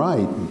for me to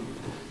write.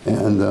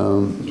 And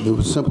it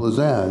was simple as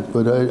that.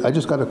 But I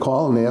just got a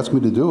call and they asked me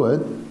to do it.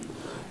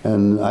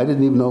 And I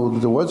didn't even know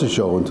that there was a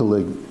show until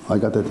I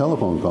got that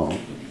telephone call.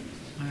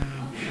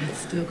 Wow, it's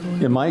still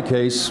going In my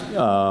case,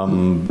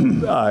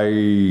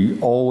 I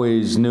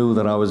always knew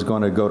that I was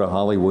going to go to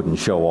Hollywood and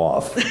show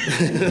off. I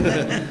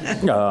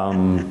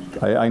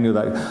knew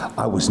that.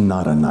 I was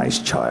not a nice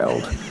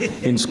child.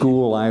 In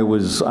school, I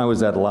was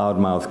that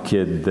loudmouth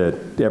kid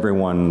that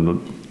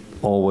everyone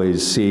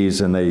always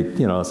sees and they,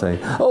 say,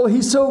 oh,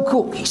 he's so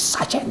cool. He's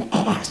such an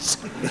ass.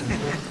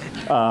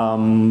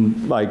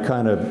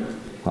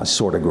 I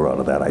sort of grew out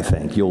of that, I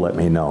think. You'll let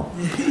me know.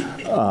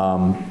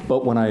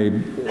 But when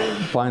I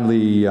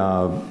finally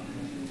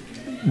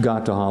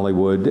got to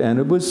Hollywood, and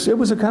it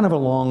was a kind of a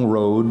long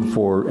road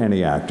for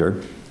any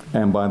actor.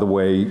 And by the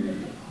way,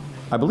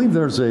 I believe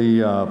there's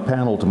a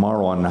panel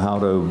tomorrow on how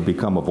to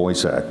become a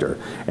voice actor.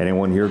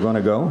 Anyone here going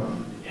to go?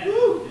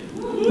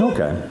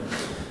 Okay.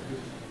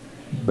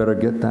 Better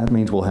get, that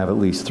means we'll have at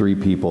least 3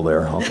 people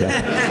there, okay?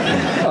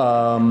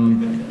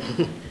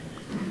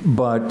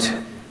 But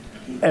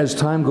as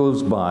time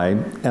goes by,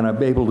 and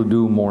I'm able to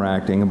do more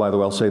acting, and by the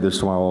way, I'll say this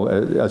tomorrow,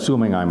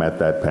 assuming I'm at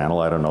that panel,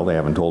 I don't know, they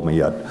haven't told me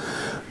yet,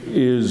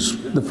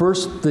 is the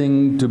first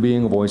thing to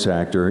being a voice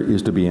actor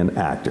is to be an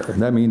actor.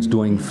 That means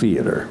doing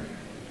theater.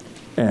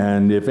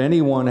 And if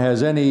anyone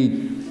has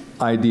any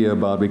idea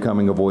about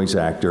becoming a voice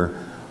actor,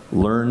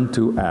 learn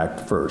to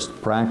act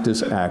first.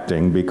 Practice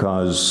acting,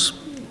 because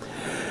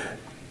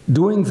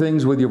doing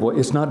things with your voice,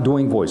 it's not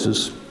doing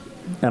voices,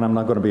 and I'm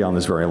not going to be on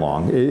this very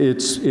long.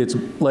 It's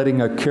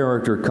letting a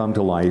character come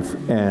to life,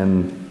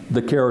 and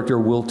the character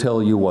will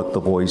tell you what the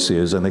voice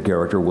is, and the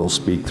character will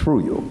speak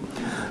through you.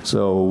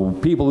 So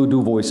people who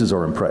do voices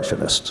are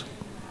impressionists.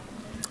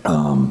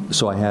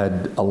 So I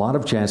had a lot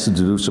of chances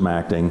to do some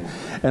acting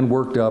and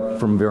worked up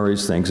from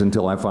various things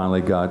until I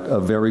finally got a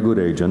very good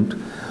agent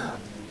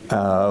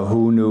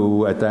who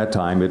knew at that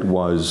time it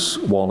was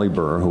Wally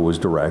Burr who was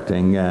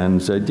directing, and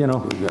said,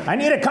 I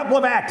need a couple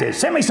of actors.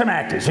 Send me some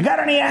actors. You got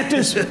any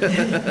actors? And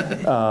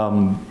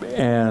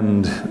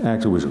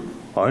actor was,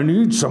 I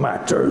need some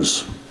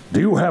actors. do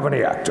you have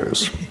any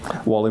actors?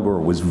 Wally Burr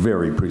was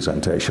very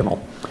presentational.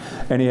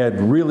 And he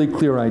had really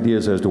clear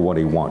ideas as to what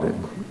he wanted.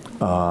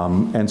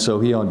 And so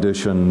he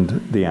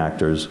auditioned the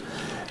actors,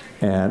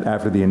 and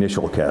after the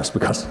initial cast,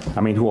 because,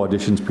 I mean, who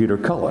auditions Peter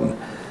Cullen,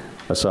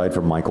 aside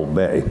from Michael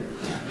Bay?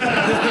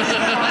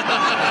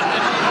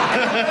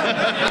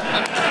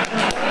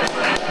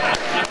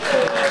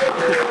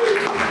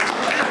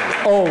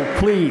 Oh,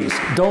 please,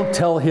 don't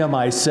tell him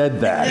I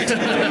said that.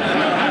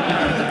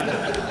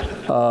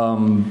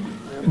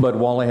 But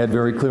Wally had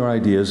very clear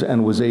ideas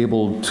and was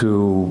able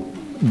to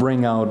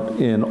bring out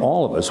in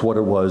all of us what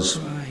it was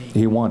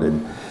he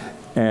wanted.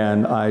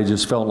 And I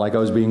just felt like I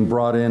was being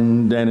brought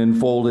in and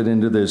enfolded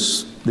into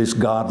this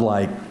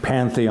godlike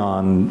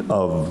pantheon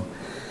of,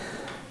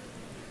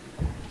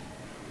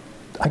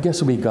 I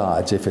guess it would be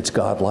gods if it's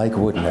godlike,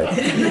 wouldn't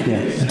it?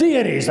 Yeah.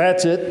 Deities,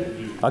 that's it.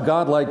 A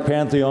godlike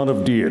pantheon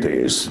of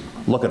deities.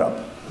 Look it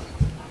up.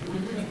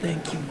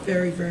 Thank you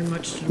very, very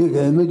much.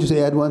 Let me just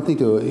add one thing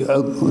to it.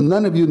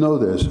 None of you know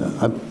this.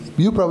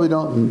 You probably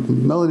don't.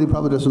 Melody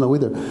probably doesn't know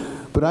either.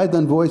 But I've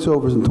done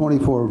voiceovers in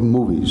 24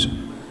 movies,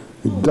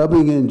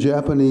 dubbing in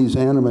Japanese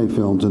anime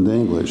films into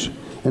English.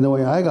 And the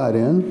way I got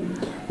in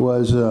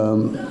was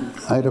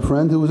I had a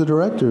friend who was a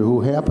director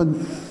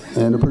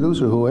and a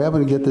producer who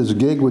happened to get this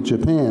gig with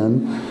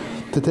Japan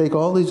to take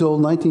all these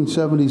old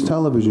 1970s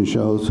television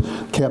shows,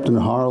 Captain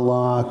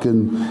Harlock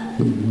and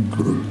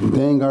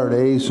Vanguard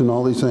Ace and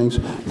all these things,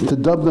 to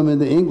dub them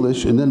into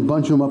English and then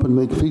bunch them up and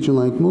make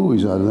feature-length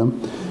movies out of them.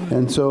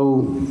 And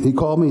so he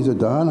called me, he said,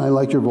 Don, I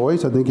like your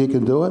voice, I think you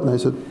can do it. And I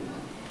said,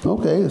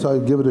 okay, so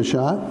I'd give it a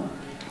shot.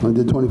 I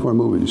did 24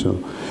 movies.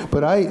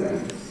 But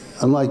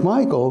unlike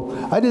Michael,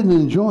 I didn't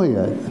enjoy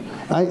it.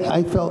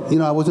 I felt,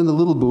 I was in the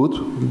little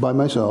booth by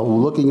myself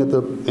looking at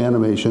the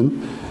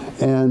animation.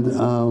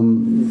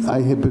 And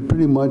I had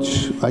pretty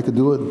much, I could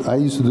do it. I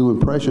used to do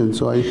impressions,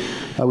 so I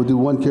would do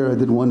one character. I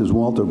did one as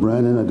Walter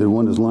Brennan. I did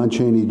one as Lon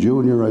Chaney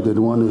Jr. I did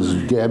one as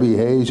Gabby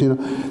Hayes,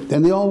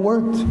 and they all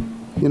worked,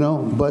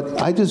 But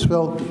I just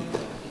felt,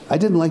 I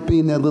didn't like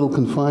being in that little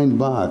confined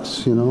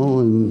box,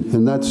 and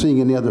not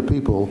seeing any other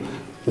people.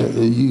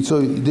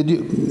 So did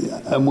you,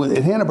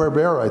 at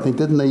Hanna-Barbera, I think,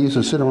 didn't they used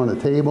to sit around a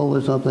table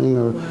or something,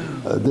 or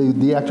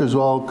the actors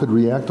all could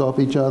react off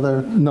each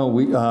other? No,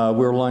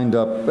 we're lined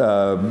up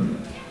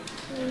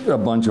a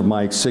bunch of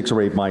mics, 6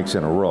 or 8 mics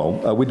in a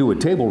row. We do a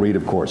table read,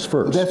 of course,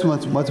 first. That's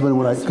must have been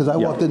what because I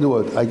walked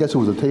into I guess it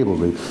was a table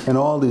read, and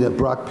all the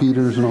Brock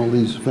Peters and all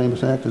these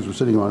famous actors were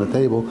sitting around a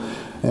table,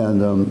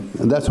 and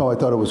that's how I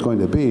thought it was going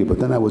to be. But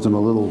then I was in a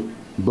little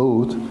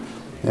booth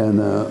and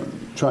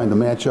trying to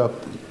match up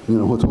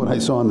with what I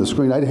saw on the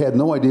screen. I had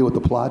no idea what the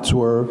plots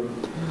were.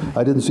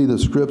 I didn't see the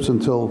scripts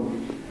until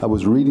I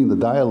was reading the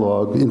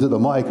dialogue into the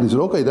mic, and he said,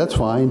 okay, that's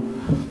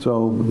fine.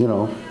 So,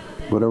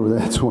 whatever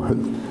that's worth.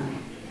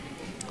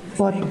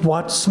 But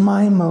what's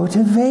my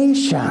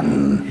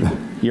motivation?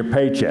 Your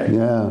paycheck.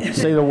 Yeah.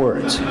 Say the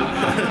words.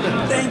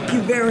 Thank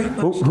you very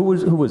much. Who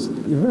was,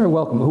 you're very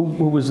welcome.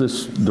 Who was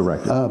this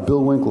director?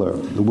 Bill Winkler,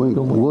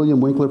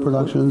 William Winkler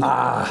Productions.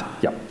 Ah,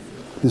 yep.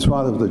 His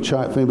father was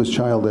a famous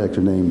child actor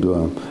named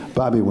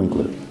Bobby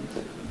Winkler.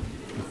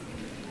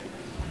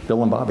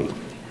 Bill and Bobby.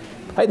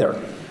 Hi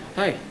there.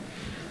 Hi.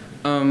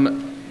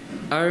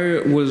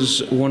 I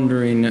was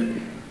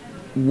wondering,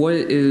 what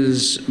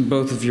is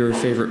both of your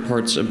favorite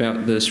parts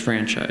about this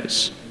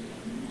franchise?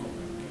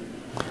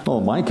 Well,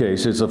 in my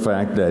case, it's the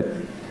fact that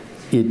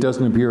it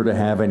doesn't appear to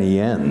have any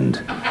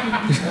end.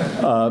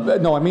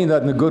 No, I mean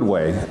that in a good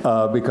way,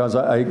 because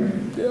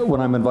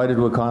when I'm invited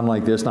to a con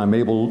like this and I'm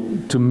able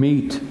to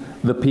meet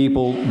the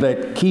people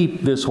that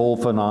keep this whole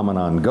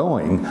phenomenon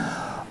going,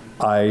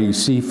 I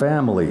see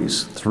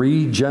families,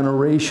 3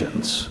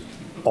 generations,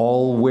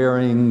 all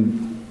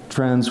wearing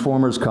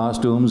Transformers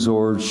costumes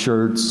or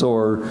shirts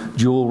or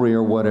jewelry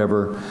or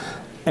whatever.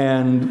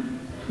 And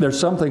there's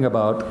something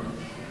about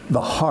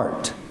the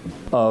heart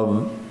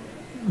of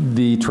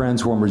the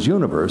Transformers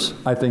universe,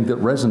 I think, that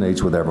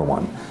resonates with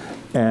everyone.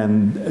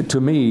 And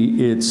to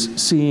me, it's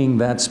seeing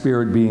that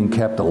spirit being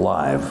kept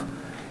alive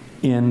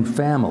in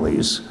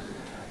families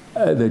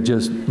that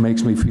just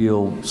makes me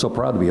feel so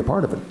proud to be a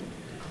part of it.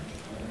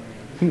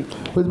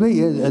 With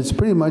me, it's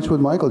pretty much what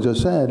Michael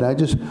just said. I'm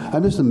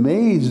just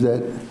amazed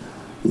that,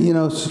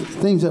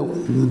 things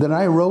that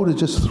I wrote is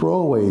just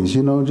throwaways,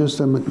 just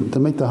to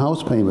make the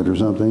house payment or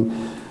something,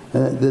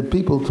 that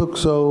people took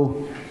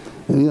so,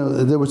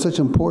 there were such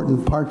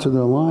important parts of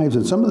their lives,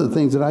 and some of the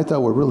things that I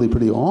thought were really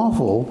pretty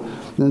awful,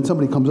 then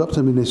somebody comes up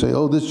to me and they say,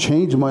 oh, this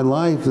changed my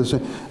life.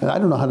 And I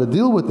don't know how to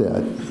deal with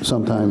that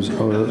sometimes,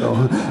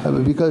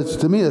 because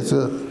to me it's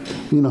a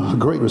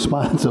great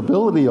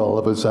responsibility all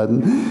of a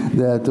sudden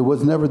that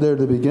was never there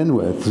to begin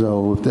with.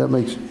 So if that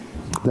makes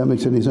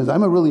any sense.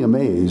 I'm really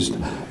amazed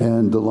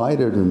and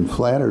delighted and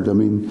flattered. I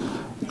mean,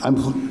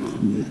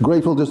 I'm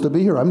grateful just to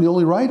be here. I'm the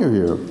only writer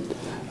here.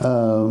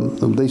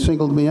 They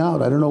singled me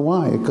out. I don't know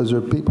why, because there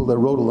are people that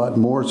wrote a lot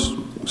more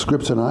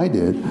scripts than I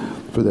did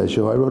for that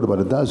show. I wrote about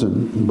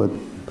 12, but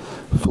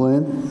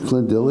Flint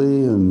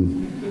Dilley,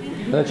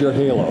 and that's your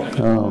halo.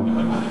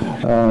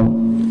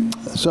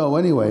 So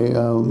anyway,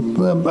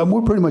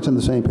 we're pretty much on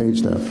the same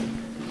page there.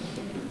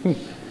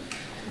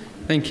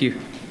 Thank you.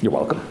 You're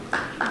welcome.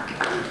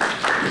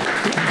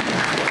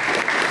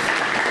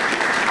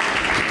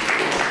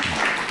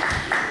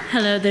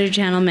 Hello there,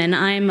 gentlemen.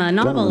 I'm a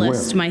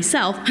novelist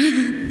myself.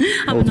 I'm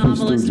a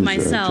novelist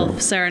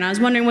myself, sir, and I was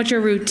wondering what your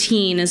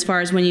routine as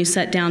far as when you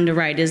sit down to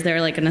write. Is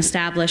there like an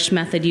established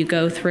method you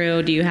go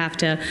through? Do you have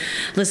to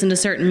listen to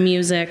certain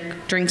music,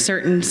 drink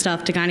certain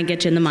stuff to kind of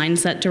get you in the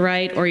mindset to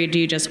write, or do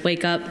you just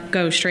wake up,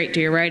 go straight to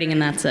your writing,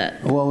 and that's it?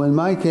 Well, in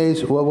my case,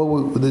 there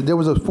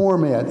was a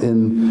format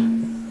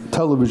in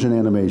television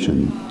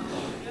animation.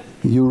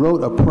 You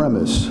wrote a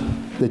premise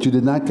that you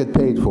did not get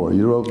paid for.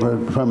 You wrote a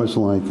premise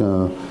like,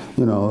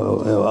 you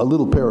know, a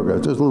little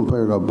paragraph, just a little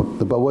paragraph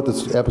about what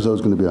this episode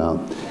is going to be about.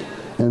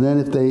 And then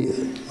if they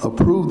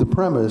approved the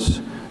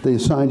premise, they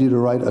assigned you to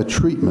write a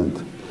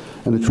treatment.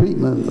 And the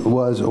treatment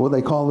was, well,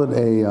 they called it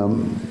a,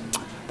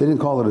 they didn't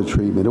call it a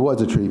treatment, it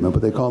was a treatment,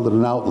 but they called it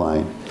an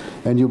outline.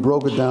 And you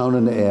broke it down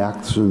into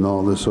acts and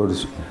all this sort of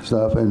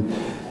stuff. And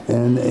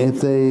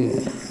if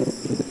they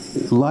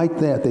liked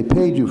that, they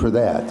paid you for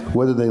that,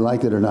 whether they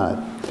liked it or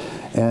not.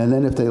 And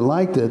then if they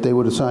liked it, they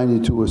would assign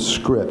you to a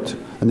script.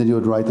 And then you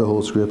would write the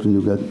whole script and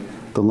you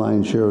get the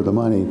lion's share of the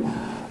money.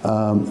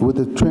 With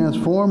the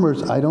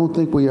Transformers, I don't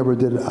think we ever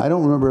did, I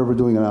don't remember ever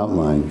doing an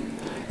outline.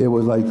 It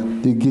was like,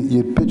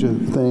 you pitch a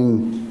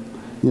thing,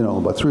 you know,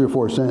 about 3 or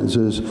 4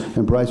 sentences,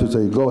 and Bryce would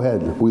say, go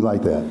ahead, we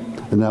like that.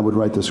 And I would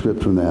write the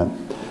script from that.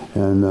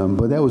 And,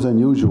 but that was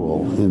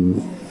unusual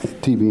in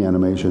TV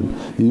animation.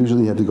 You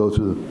usually had to go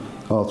through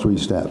all 3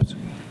 steps.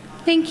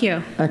 Thank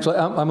you. Actually,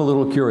 I'm a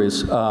little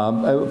curious.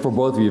 For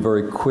both of you,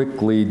 very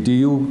quickly, do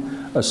you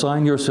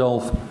assign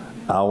yourself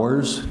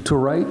hours to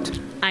write?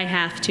 I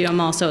have to. I'm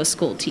also a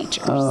school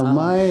teacher. So.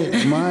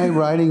 My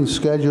writing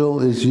schedule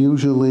is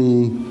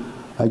usually,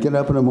 I get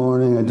up in the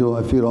morning,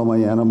 I feed all my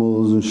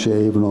animals and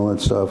shave and all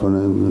that stuff,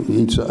 and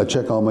I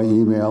check all my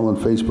email and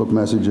Facebook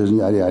messages and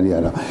yada, yada,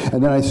 yada.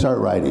 And then I start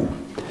writing.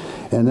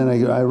 And then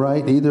I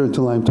write either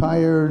until I'm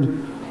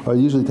tired, or I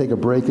usually take a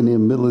break in the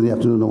middle of the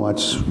afternoon to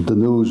watch the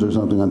news or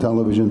something on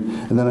television,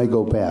 and then I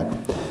go back.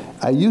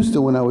 I used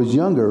to, when I was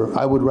younger,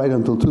 I would write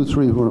until 2,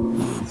 3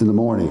 in the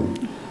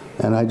morning,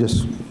 and I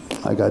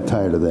got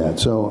tired of that.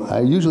 So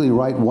I usually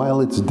write while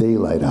it's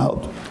daylight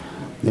out.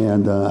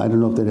 And I don't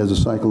know if that has a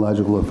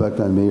psychological effect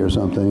on me or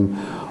something,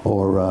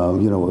 or,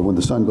 you know, when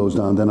the sun goes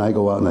down, then I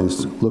go out and I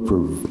look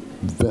for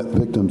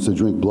victims to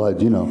drink blood,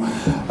 you know.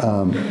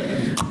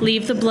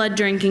 Leave the blood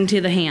drinking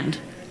to the hand.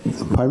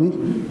 Pardon me?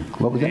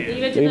 What was that?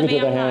 Leave it to the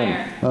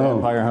vampire.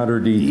 Vampire Hunter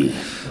D.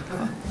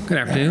 Good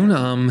afternoon.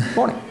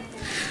 Morning.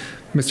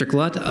 Mr.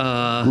 Glut.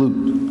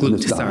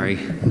 Glut, sorry.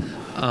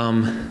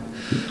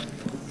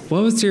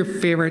 What was your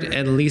favorite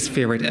and least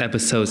favorite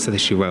episodes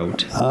that you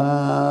wrote?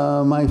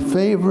 My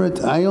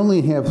favorite, I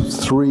only have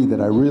 3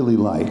 that I really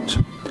liked.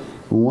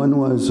 One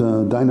was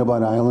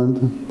Dinobot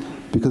Island,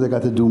 because I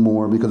got to do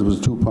more, because it was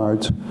 2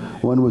 parts.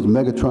 One was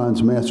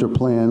Megatron's Master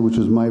Plan, which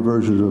was my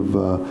version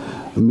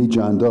of Meet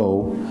John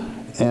Doe.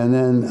 And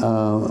then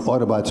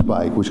Autobot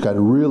Spike, which got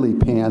really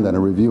panned on a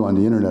review on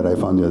the internet I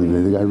found the other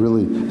day. The guy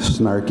really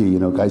snarky, you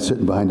know, guy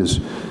sitting behind his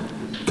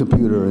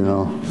computer, you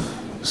know.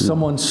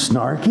 Someone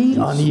snarky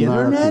on the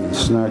internet?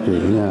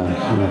 Snarky, yeah.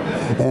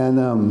 And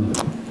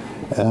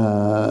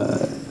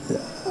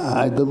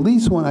the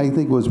least one I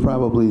think was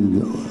probably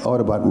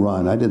Autobot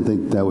Run. I didn't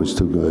think that was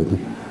too good.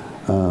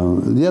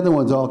 The other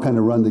ones all kind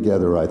of run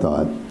together, I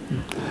thought.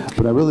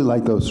 But I really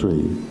like those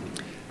 3.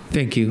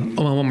 Thank you.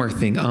 Oh, one more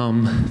thing.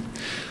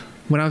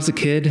 When I was a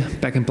kid,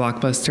 back in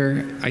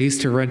Blockbuster, I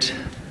used to rent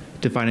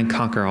Divide and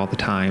Conquer all the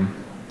time.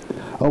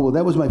 Oh, well,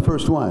 that was my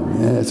first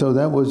one. So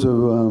that was,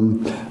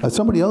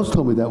 somebody else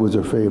told me that was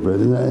their favorite.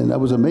 And I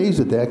was amazed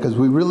at that, because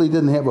we really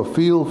didn't have a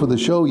feel for the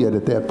show yet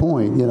at that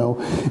point, you know.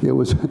 It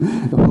was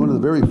one of the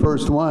very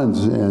first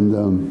ones. And,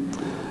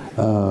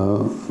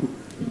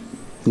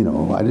 you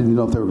know, I didn't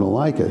know if they were going to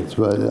like it.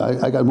 But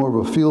I got more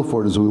of a feel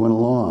for it as we went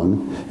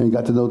along, and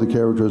got to know the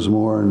characters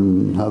more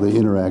and how they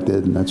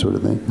interacted and that sort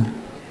of thing.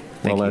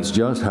 Well, that's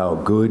just how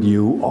good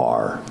you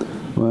are.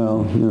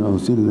 Well, you know,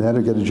 it's either that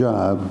or get a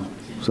job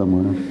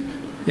somewhere.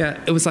 Yeah,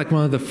 it was like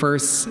one of the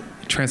first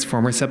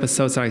Transformers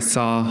episodes that I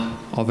saw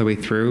all the way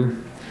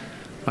through,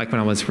 like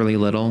when I was really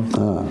little.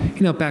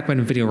 You know, back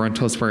when video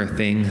rentals were a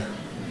thing.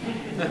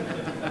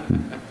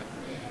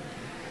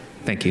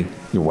 Thank you.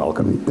 You're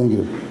welcome. Thank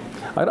you.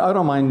 I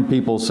don't mind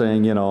people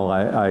saying, you know,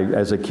 I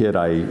as a kid,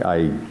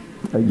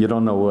 you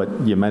don't know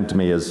what you meant to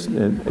me as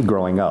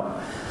growing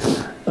up,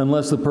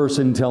 unless the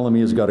person telling me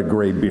has got a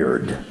gray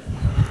beard.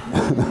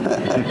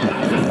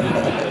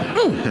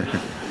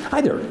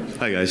 Hi there.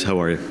 Hi guys, how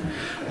are you?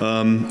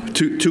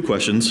 Two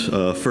questions.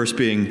 First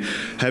being,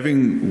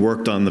 having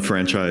worked on the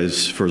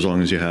franchise for as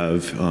long as you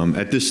have,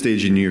 at this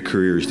stage in your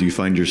careers, do you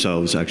find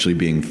yourselves actually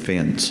being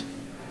fans?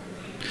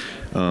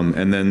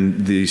 And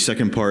then the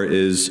second part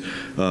is,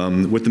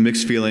 with the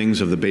mixed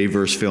feelings of the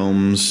Bayverse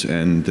films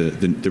and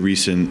the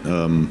recent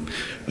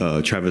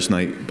Travis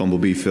Knight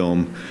Bumblebee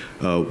film,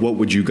 what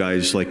would you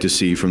guys like to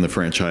see from the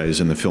franchise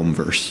and the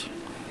filmverse?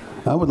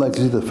 I would like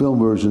to see the film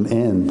version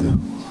end.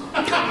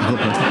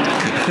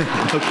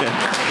 Okay.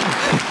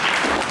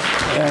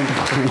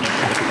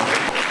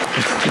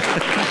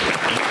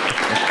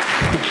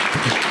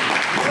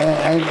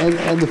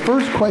 And the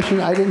first question,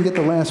 I didn't get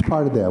the last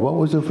part of that. What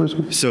was the first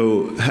question?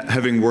 So,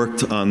 having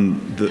worked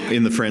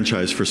in the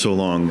franchise for so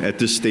long, at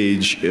this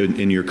stage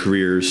in your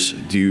careers,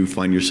 do you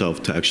find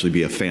yourself to actually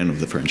be a fan of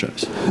the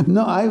franchise?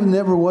 No, I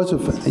never was a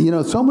fan. You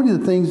know, so many of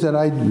the things that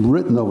I'd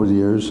written over the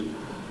years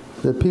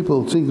that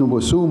people seem to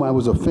assume I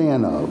was a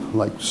fan of,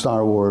 like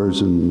Star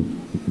Wars, and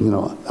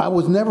I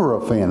was never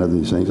a fan of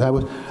these things. I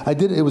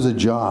did it. It was a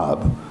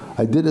job.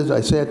 I did it.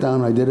 I sat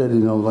down. I did it.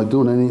 Like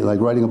doing like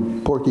writing a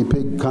Porky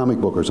Pig comic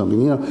book or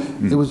something.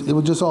 It was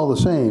just all the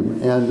same.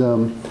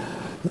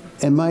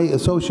 And my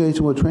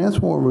association with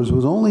Transformers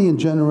was only in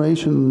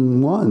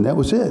Generation 1. That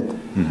was it.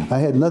 I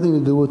had nothing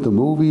to do with the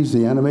movies,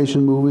 the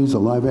animation movies, the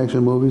live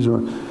action movies,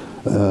 or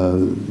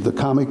the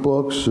comic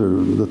books,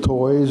 or the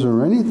toys,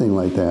 or anything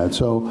like that.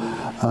 So,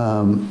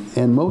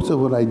 and most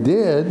of what I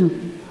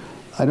did,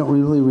 I don't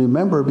really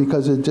remember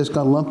because it just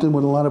got lumped in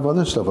with a lot of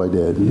other stuff I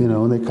did,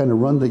 and they kind of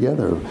run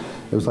together.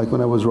 It was like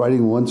when I was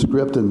writing one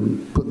script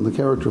and putting the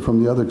character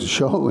from the other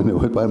show into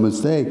it by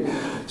mistake.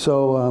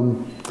 So,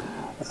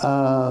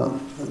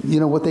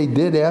 what they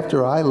did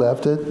after I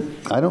left it,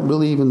 I don't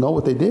really even know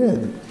what they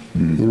did,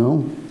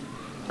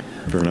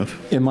 Fair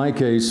enough. In my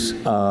case,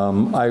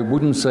 I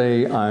wouldn't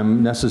say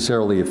I'm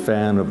necessarily a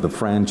fan of the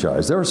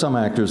franchise. There are some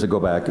actors that go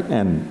back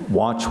and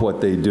watch what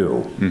they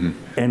do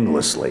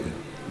endlessly,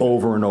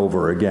 over and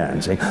over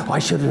again, saying, oh, I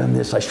should have done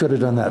this, I should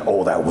have done that,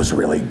 oh, that was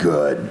really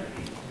good.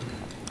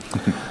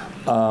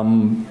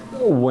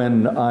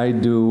 When I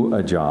do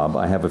a job,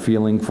 I have a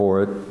feeling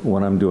for it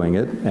when I'm doing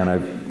it, and I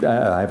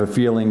have a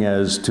feeling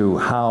as to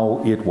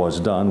how it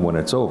was done when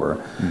it's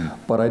over,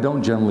 but I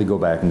don't generally go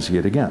back and see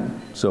it again.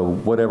 So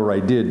whatever I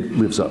did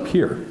lives up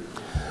here.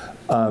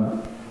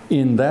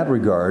 In that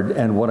regard,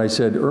 and what I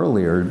said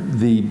earlier,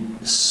 the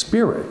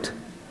spirit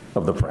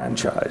of the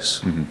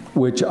franchise,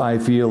 which I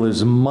feel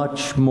is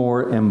much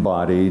more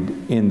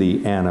embodied in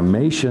the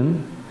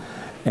animation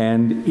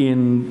and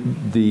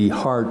in the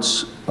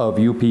hearts of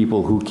you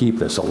people who keep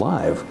this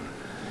alive,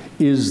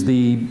 is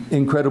the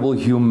incredible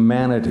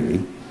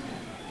humanity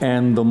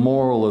and the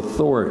moral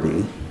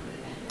authority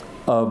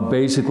of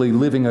basically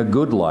living a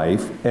good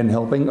life and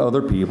helping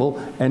other people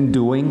and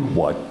doing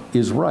what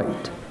is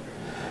right.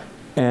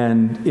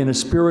 And in a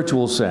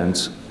spiritual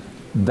sense,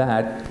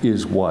 that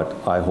is what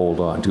I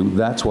hold on to.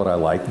 That's what I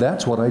like.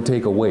 That's what I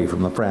take away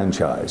from the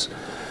franchise.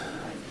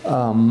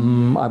 I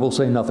will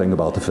say nothing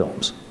about the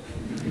films,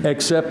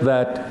 except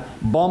that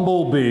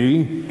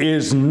Bumblebee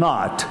is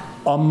not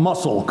a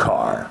muscle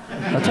car.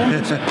 That's all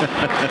I'm saying.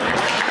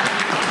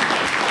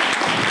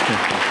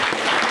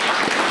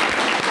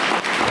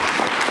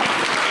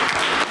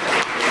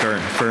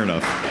 Fair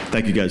enough.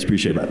 Thank you, guys.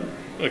 Appreciate it.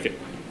 Okay.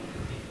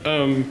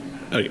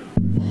 Okay.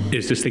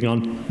 Is this thing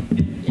on?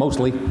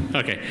 Mostly.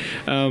 Okay.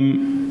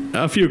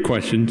 A few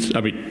questions.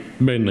 I mean,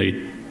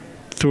 mainly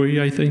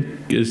 3, I think.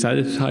 Is that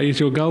as high as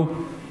you'll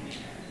go?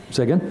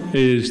 Say again?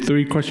 Is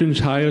 3 questions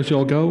high as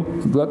you'll go?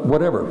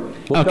 Whatever.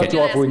 We'll cut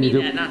you off when you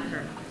do. That, not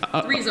her.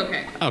 3's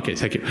okay. Okay,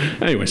 thank you.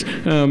 Anyways,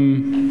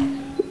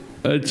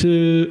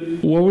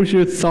 what are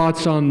your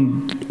thoughts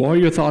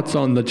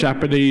on the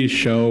Japanese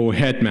show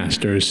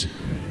Headmasters?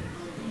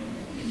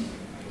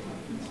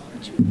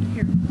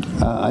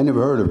 I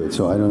never heard of it,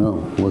 so I don't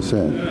know. What's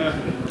that?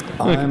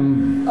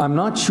 I'm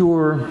not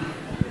sure,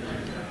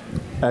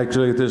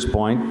 actually, at this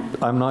point.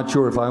 I'm not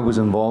sure if I was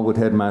involved with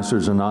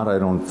Headmasters or not. I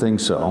don't think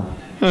so.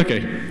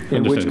 Okay.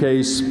 In which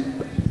case,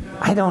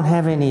 I don't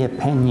have any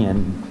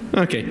opinion.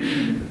 Okay.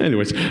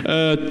 Anyways,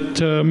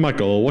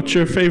 Michael, what's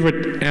your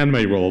favorite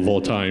anime role of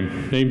all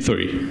time? Name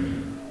 3.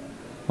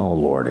 Oh,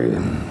 Lordy.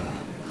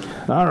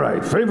 All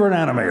right, favorite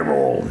anime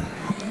role.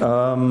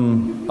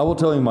 I will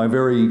tell you my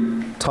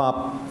very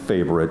top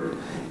favorite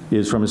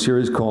is from a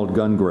series called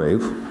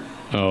Gungrave.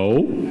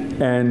 Oh?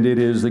 And it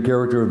is the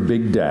character of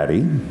Big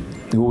Daddy,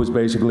 who was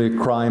basically a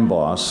crime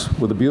boss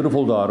with a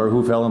beautiful daughter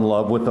who fell in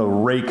love with a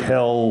rake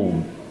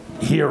hell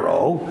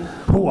hero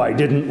who I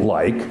didn't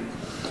like.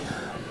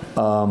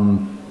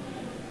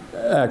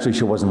 Actually,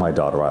 she wasn't my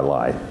daughter, I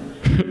lie.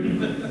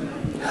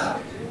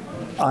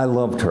 I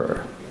loved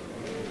her.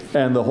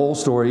 And the whole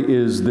story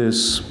is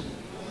this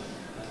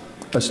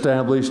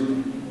established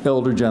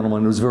elder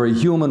gentleman. It was a very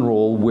human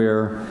role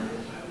where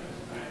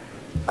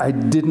I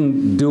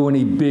didn't do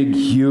any big,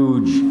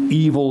 huge,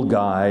 evil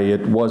guy.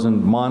 It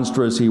wasn't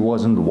monstrous. He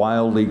wasn't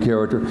wildly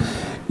character.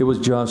 It was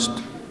just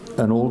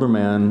an older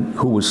man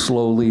who was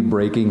slowly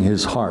breaking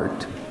his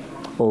heart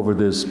over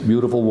this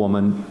beautiful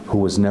woman who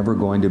was never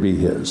going to be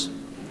his.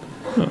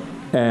 Huh.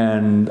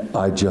 And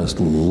I just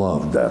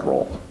loved that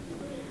role.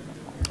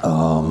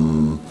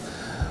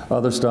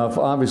 Other stuff,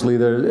 obviously,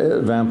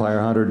 there's Vampire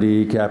Hunter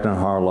D, Captain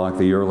Harlock,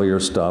 the earlier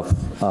stuff.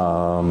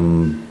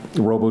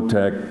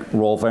 Robotech,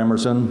 Rolf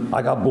Emerson.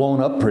 I got blown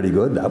up pretty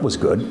good. That was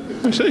good.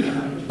 I see.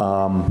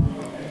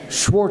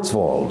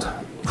 Schwartzwald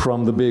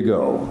from the Big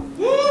O.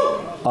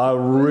 I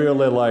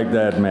really like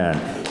that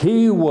man.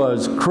 He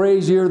was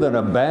crazier than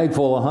a bag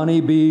full of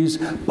honeybees,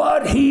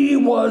 but he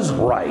was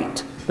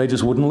right. They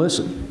just wouldn't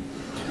listen.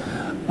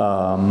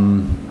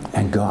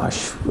 And gosh,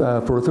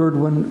 for a third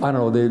one, I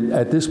don't know,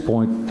 at this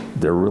point,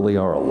 there really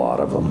are a lot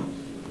of them.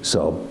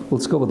 So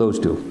let's go with those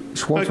two,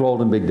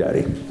 Schwarzwald and Big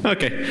Daddy.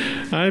 Okay.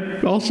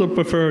 I also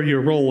prefer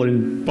your role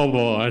in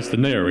Bobo as the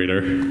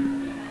narrator.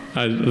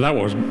 That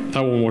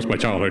one was my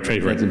childhood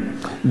favorite.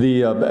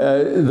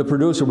 The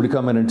producer would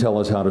come in and tell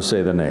us how to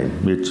say the name.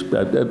 It's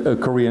a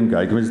Korean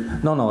guy.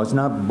 No, it's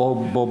not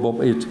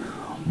Bo, it's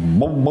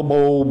Bo.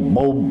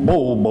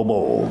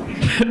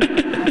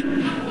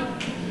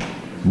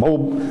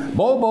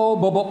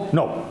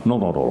 No.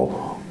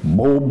 Bo.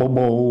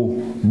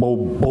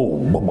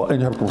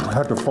 And you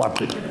have to flop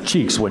the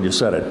cheeks when you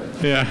said it.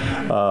 Yeah.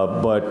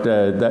 But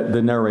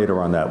the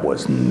narrator on that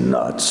was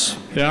nuts.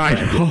 Yeah, I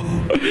know.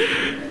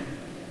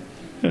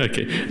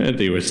 Okay,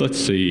 anyways, let's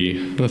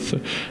see.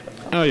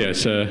 Oh,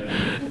 yes.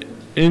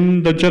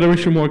 In the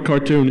Generation 1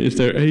 cartoon, is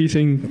there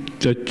anything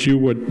that you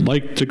would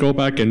like to go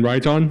back and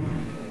write on?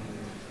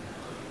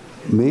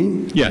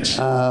 Me? Yes.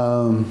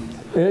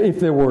 If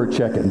there were a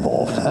check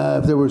involved.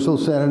 If there were still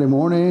Saturday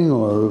morning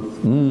or,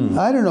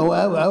 I don't know,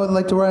 I would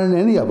like to write on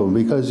any of them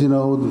because, you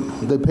know,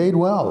 they paid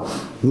well.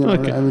 You know,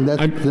 Okay. I mean,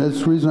 that's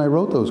the reason I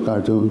wrote those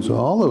cartoons,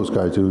 all those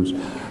cartoons.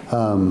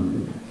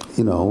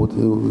 You know,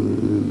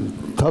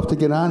 tough to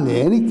get on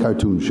any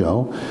cartoon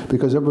show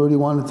because everybody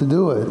wanted to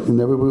do it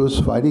and everybody was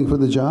fighting for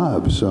the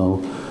job.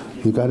 So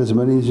you got as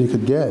many as you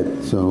could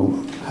get. So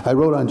I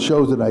wrote on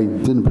shows that I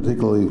didn't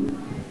particularly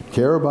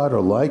care about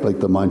or like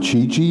the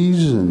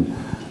Monchichis and,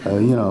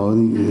 you know,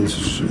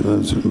 it's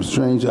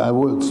strange.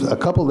 A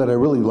couple that I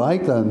really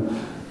liked on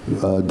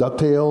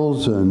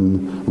DuckTales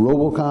and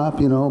RoboCop,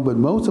 you know, but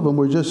most of them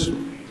were just,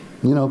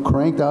 you know,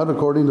 cranked out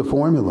according to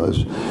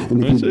formulas.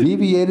 And if you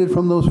deviated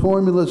from those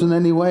formulas in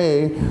any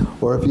way,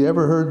 or if you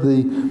ever heard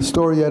the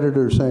story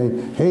editor say,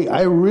 hey,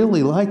 I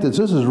really like this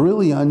is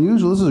really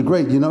unusual, this is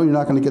great, you know you're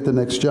not going to get the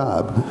next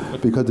job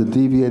because it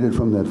deviated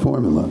from that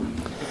formula.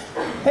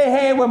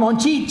 Hey, we're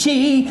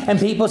Monchichi, and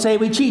people say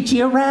we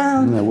Chichi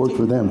around. And that worked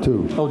for them,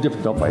 too. Oh,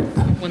 different, don't fight.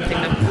 One thing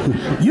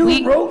though.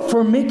 You wrote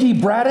for Mickey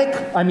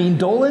Braddock? I mean,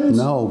 Dolan's?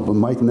 No, but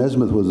Mike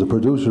Nesmith was the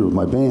producer of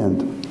my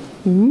band.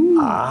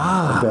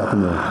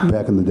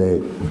 Back in the day.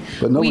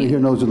 But nobody here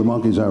knows who the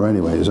Monkees are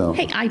anyway, so.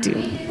 Hey, I do.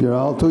 You're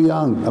all too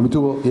young. I mean,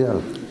 too old,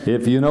 yeah.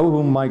 If you know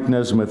who Mike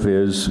Nesmith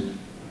is,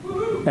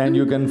 and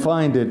you can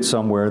find it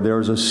somewhere,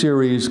 there's a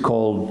series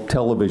called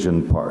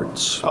Television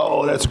Parts.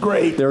 Oh, that's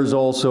great. There's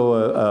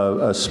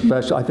also a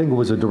special, I think it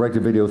was a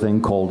direct-to-video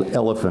thing called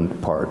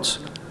Elephant Parts.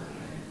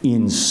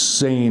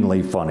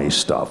 Insanely funny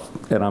stuff.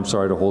 And I'm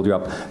sorry to hold you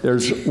up.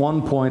 There's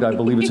one point, I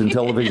believe it's in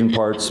Television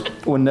Parts,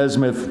 when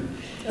Nesmith,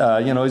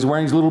 you know, he's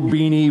wearing his little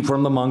beanie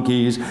from the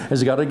Monkees,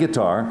 he's got a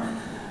guitar,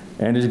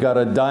 and he's got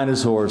a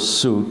dinosaur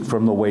suit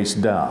from the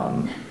waist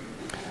down.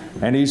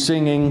 And he's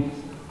singing,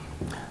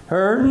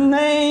 her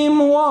name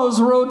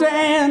was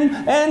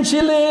Rodan, and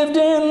she lived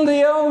in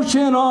the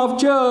ocean of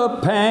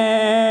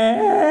Japan.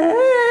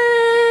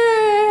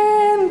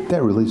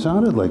 That really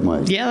sounded like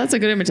Mike. Yeah, that's a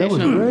good imitation.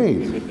 That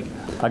was great.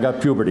 I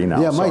got puberty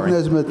now, Yeah, Mike sorry.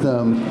 Nesmith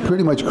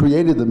pretty much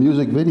created the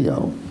music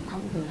video.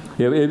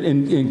 Yeah,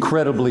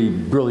 incredibly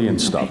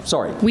brilliant stuff.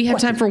 Sorry. We have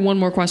time for one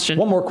more question.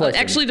 One more question.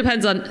 Actually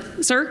depends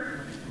on, sir?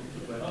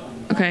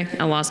 Okay,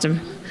 I lost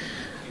him.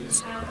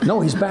 No,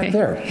 he's back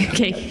there.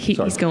 Okay,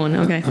 he's going,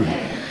 okay.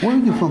 Where are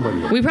you from,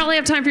 buddy? We probably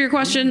have time for your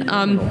question.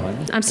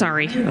 I'm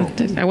sorry,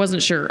 I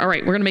wasn't sure. All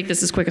right, we're gonna make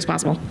this as quick as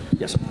possible.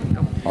 Yes,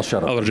 I'll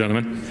shut up. Hello,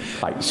 gentlemen.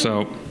 Hi.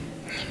 So,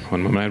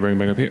 one moment, bring it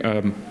back up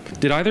here.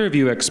 Did either of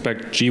you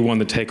expect G1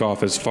 to take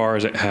off as far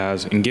as it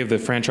has and give the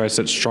franchise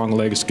such strong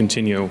legs to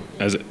continue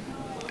as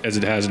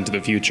it has into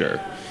the future?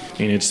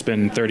 I mean, it's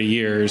been 30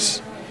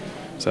 years,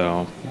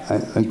 so...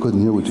 I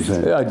couldn't hear what you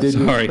said. I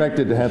didn't expect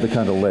it to have the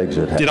kind of legs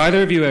it has. Did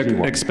either of you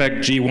expect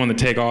G1 to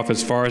take off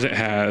as far as it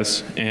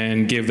has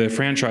and give the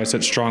franchise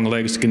such strong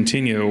legs to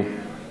continue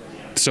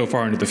so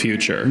far into the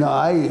future? No,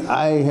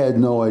 I had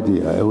no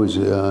idea. It was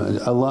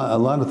a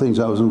lot of things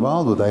I was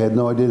involved with. I had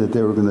no idea that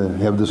they were going to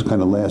have this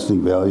kind of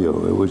lasting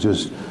value. It was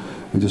just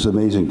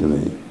amazing to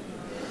me.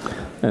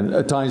 And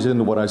it ties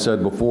into what I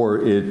said before.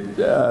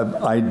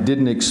 I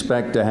didn't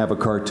expect to have a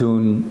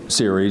cartoon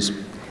series,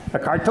 a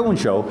cartoon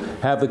show,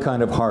 have the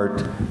kind of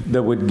heart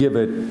that would give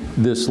it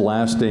this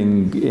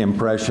lasting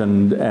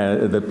impression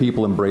that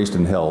people embraced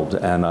and held.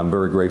 And I'm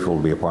very grateful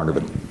to be a part of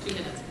it.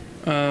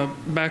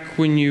 Back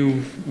when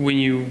you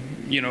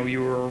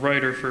were a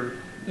writer for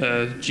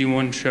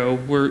G1 show,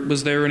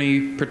 was there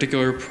any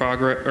particular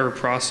progress or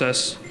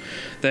process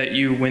that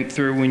you went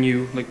through when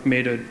you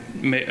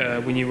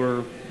when you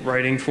were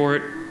writing for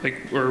it,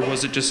 or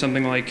was it just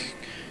something like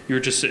you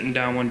were just sitting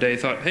down one day,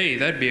 thought, hey,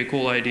 that'd be a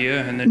cool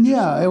idea, and then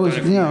it was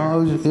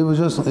it was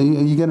just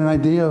you get an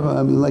idea of,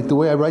 I mean, like the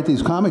way I write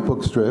these comic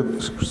book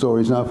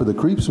stories now for the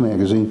Creeps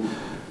magazine.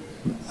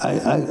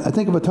 I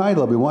think of a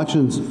title. I'll be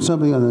watching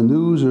something on the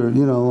news, or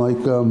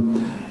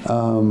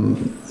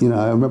You know,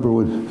 I remember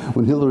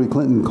when Hillary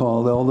Clinton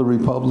called all the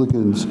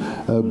Republicans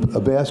a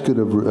basket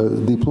of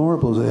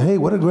deplorables. Hey,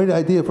 what a great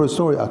idea for a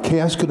story, a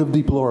casket of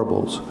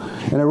deplorables.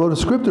 And I wrote a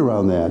script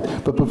around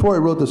that. But before I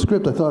wrote the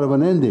script, I thought of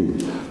an ending.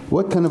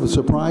 What kind of a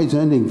surprise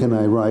ending can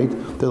I write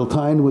that'll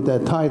tie in with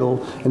that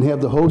title and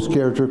have the host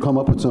character come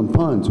up with some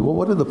puns? Well,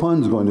 what are the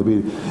puns going to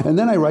be? And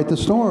then I write the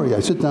story.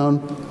 I sit down,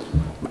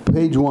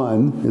 page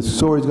 1, the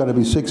story's got to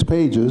be 6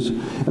 pages,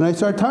 and I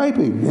start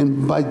typing.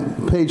 And by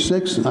page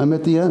 6, I'm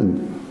at the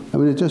end. I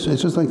mean, it's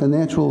just like a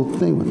natural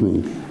thing with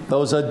me.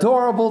 Those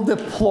adorable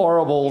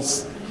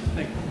deplorables.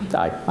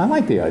 I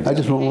like the idea. I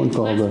just want one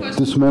called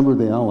Dismember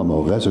the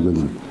Alamo. That's a good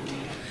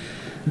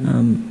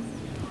one.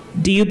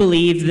 Do you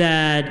believe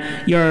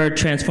that your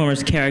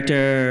Transformers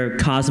character,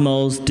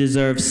 Cosmos,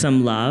 deserves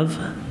some love?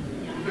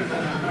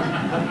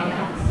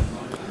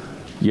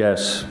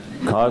 Yes.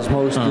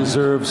 Cosmos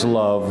deserves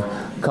love.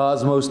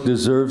 Cosmos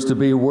deserves to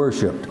be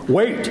worshipped.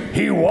 Wait,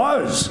 he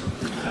was!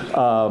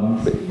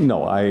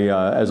 No,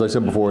 as I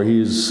said before,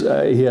 he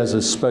has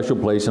a special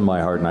place in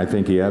my heart, and I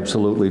think he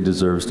absolutely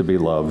deserves to be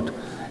loved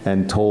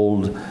and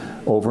told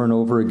over and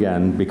over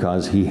again,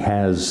 because he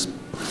has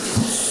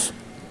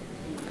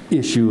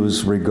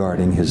issues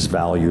regarding his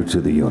value to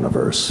the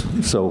universe.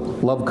 So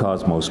love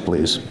Cosmos,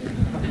 please,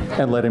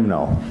 and let him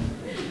know.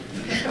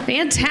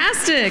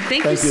 Fantastic.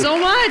 Thank you so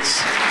much.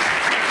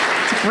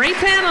 It's a great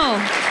panel.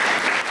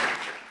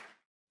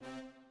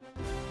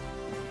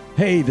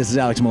 Hey, this is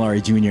Alex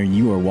Malari Jr., and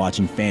you are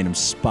watching Fandom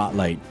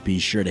Spotlight. Be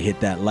sure to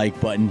hit that like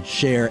button,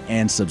 share,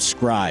 and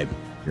subscribe.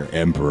 Your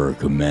Emperor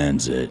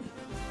commands it.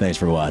 Thanks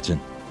for watching.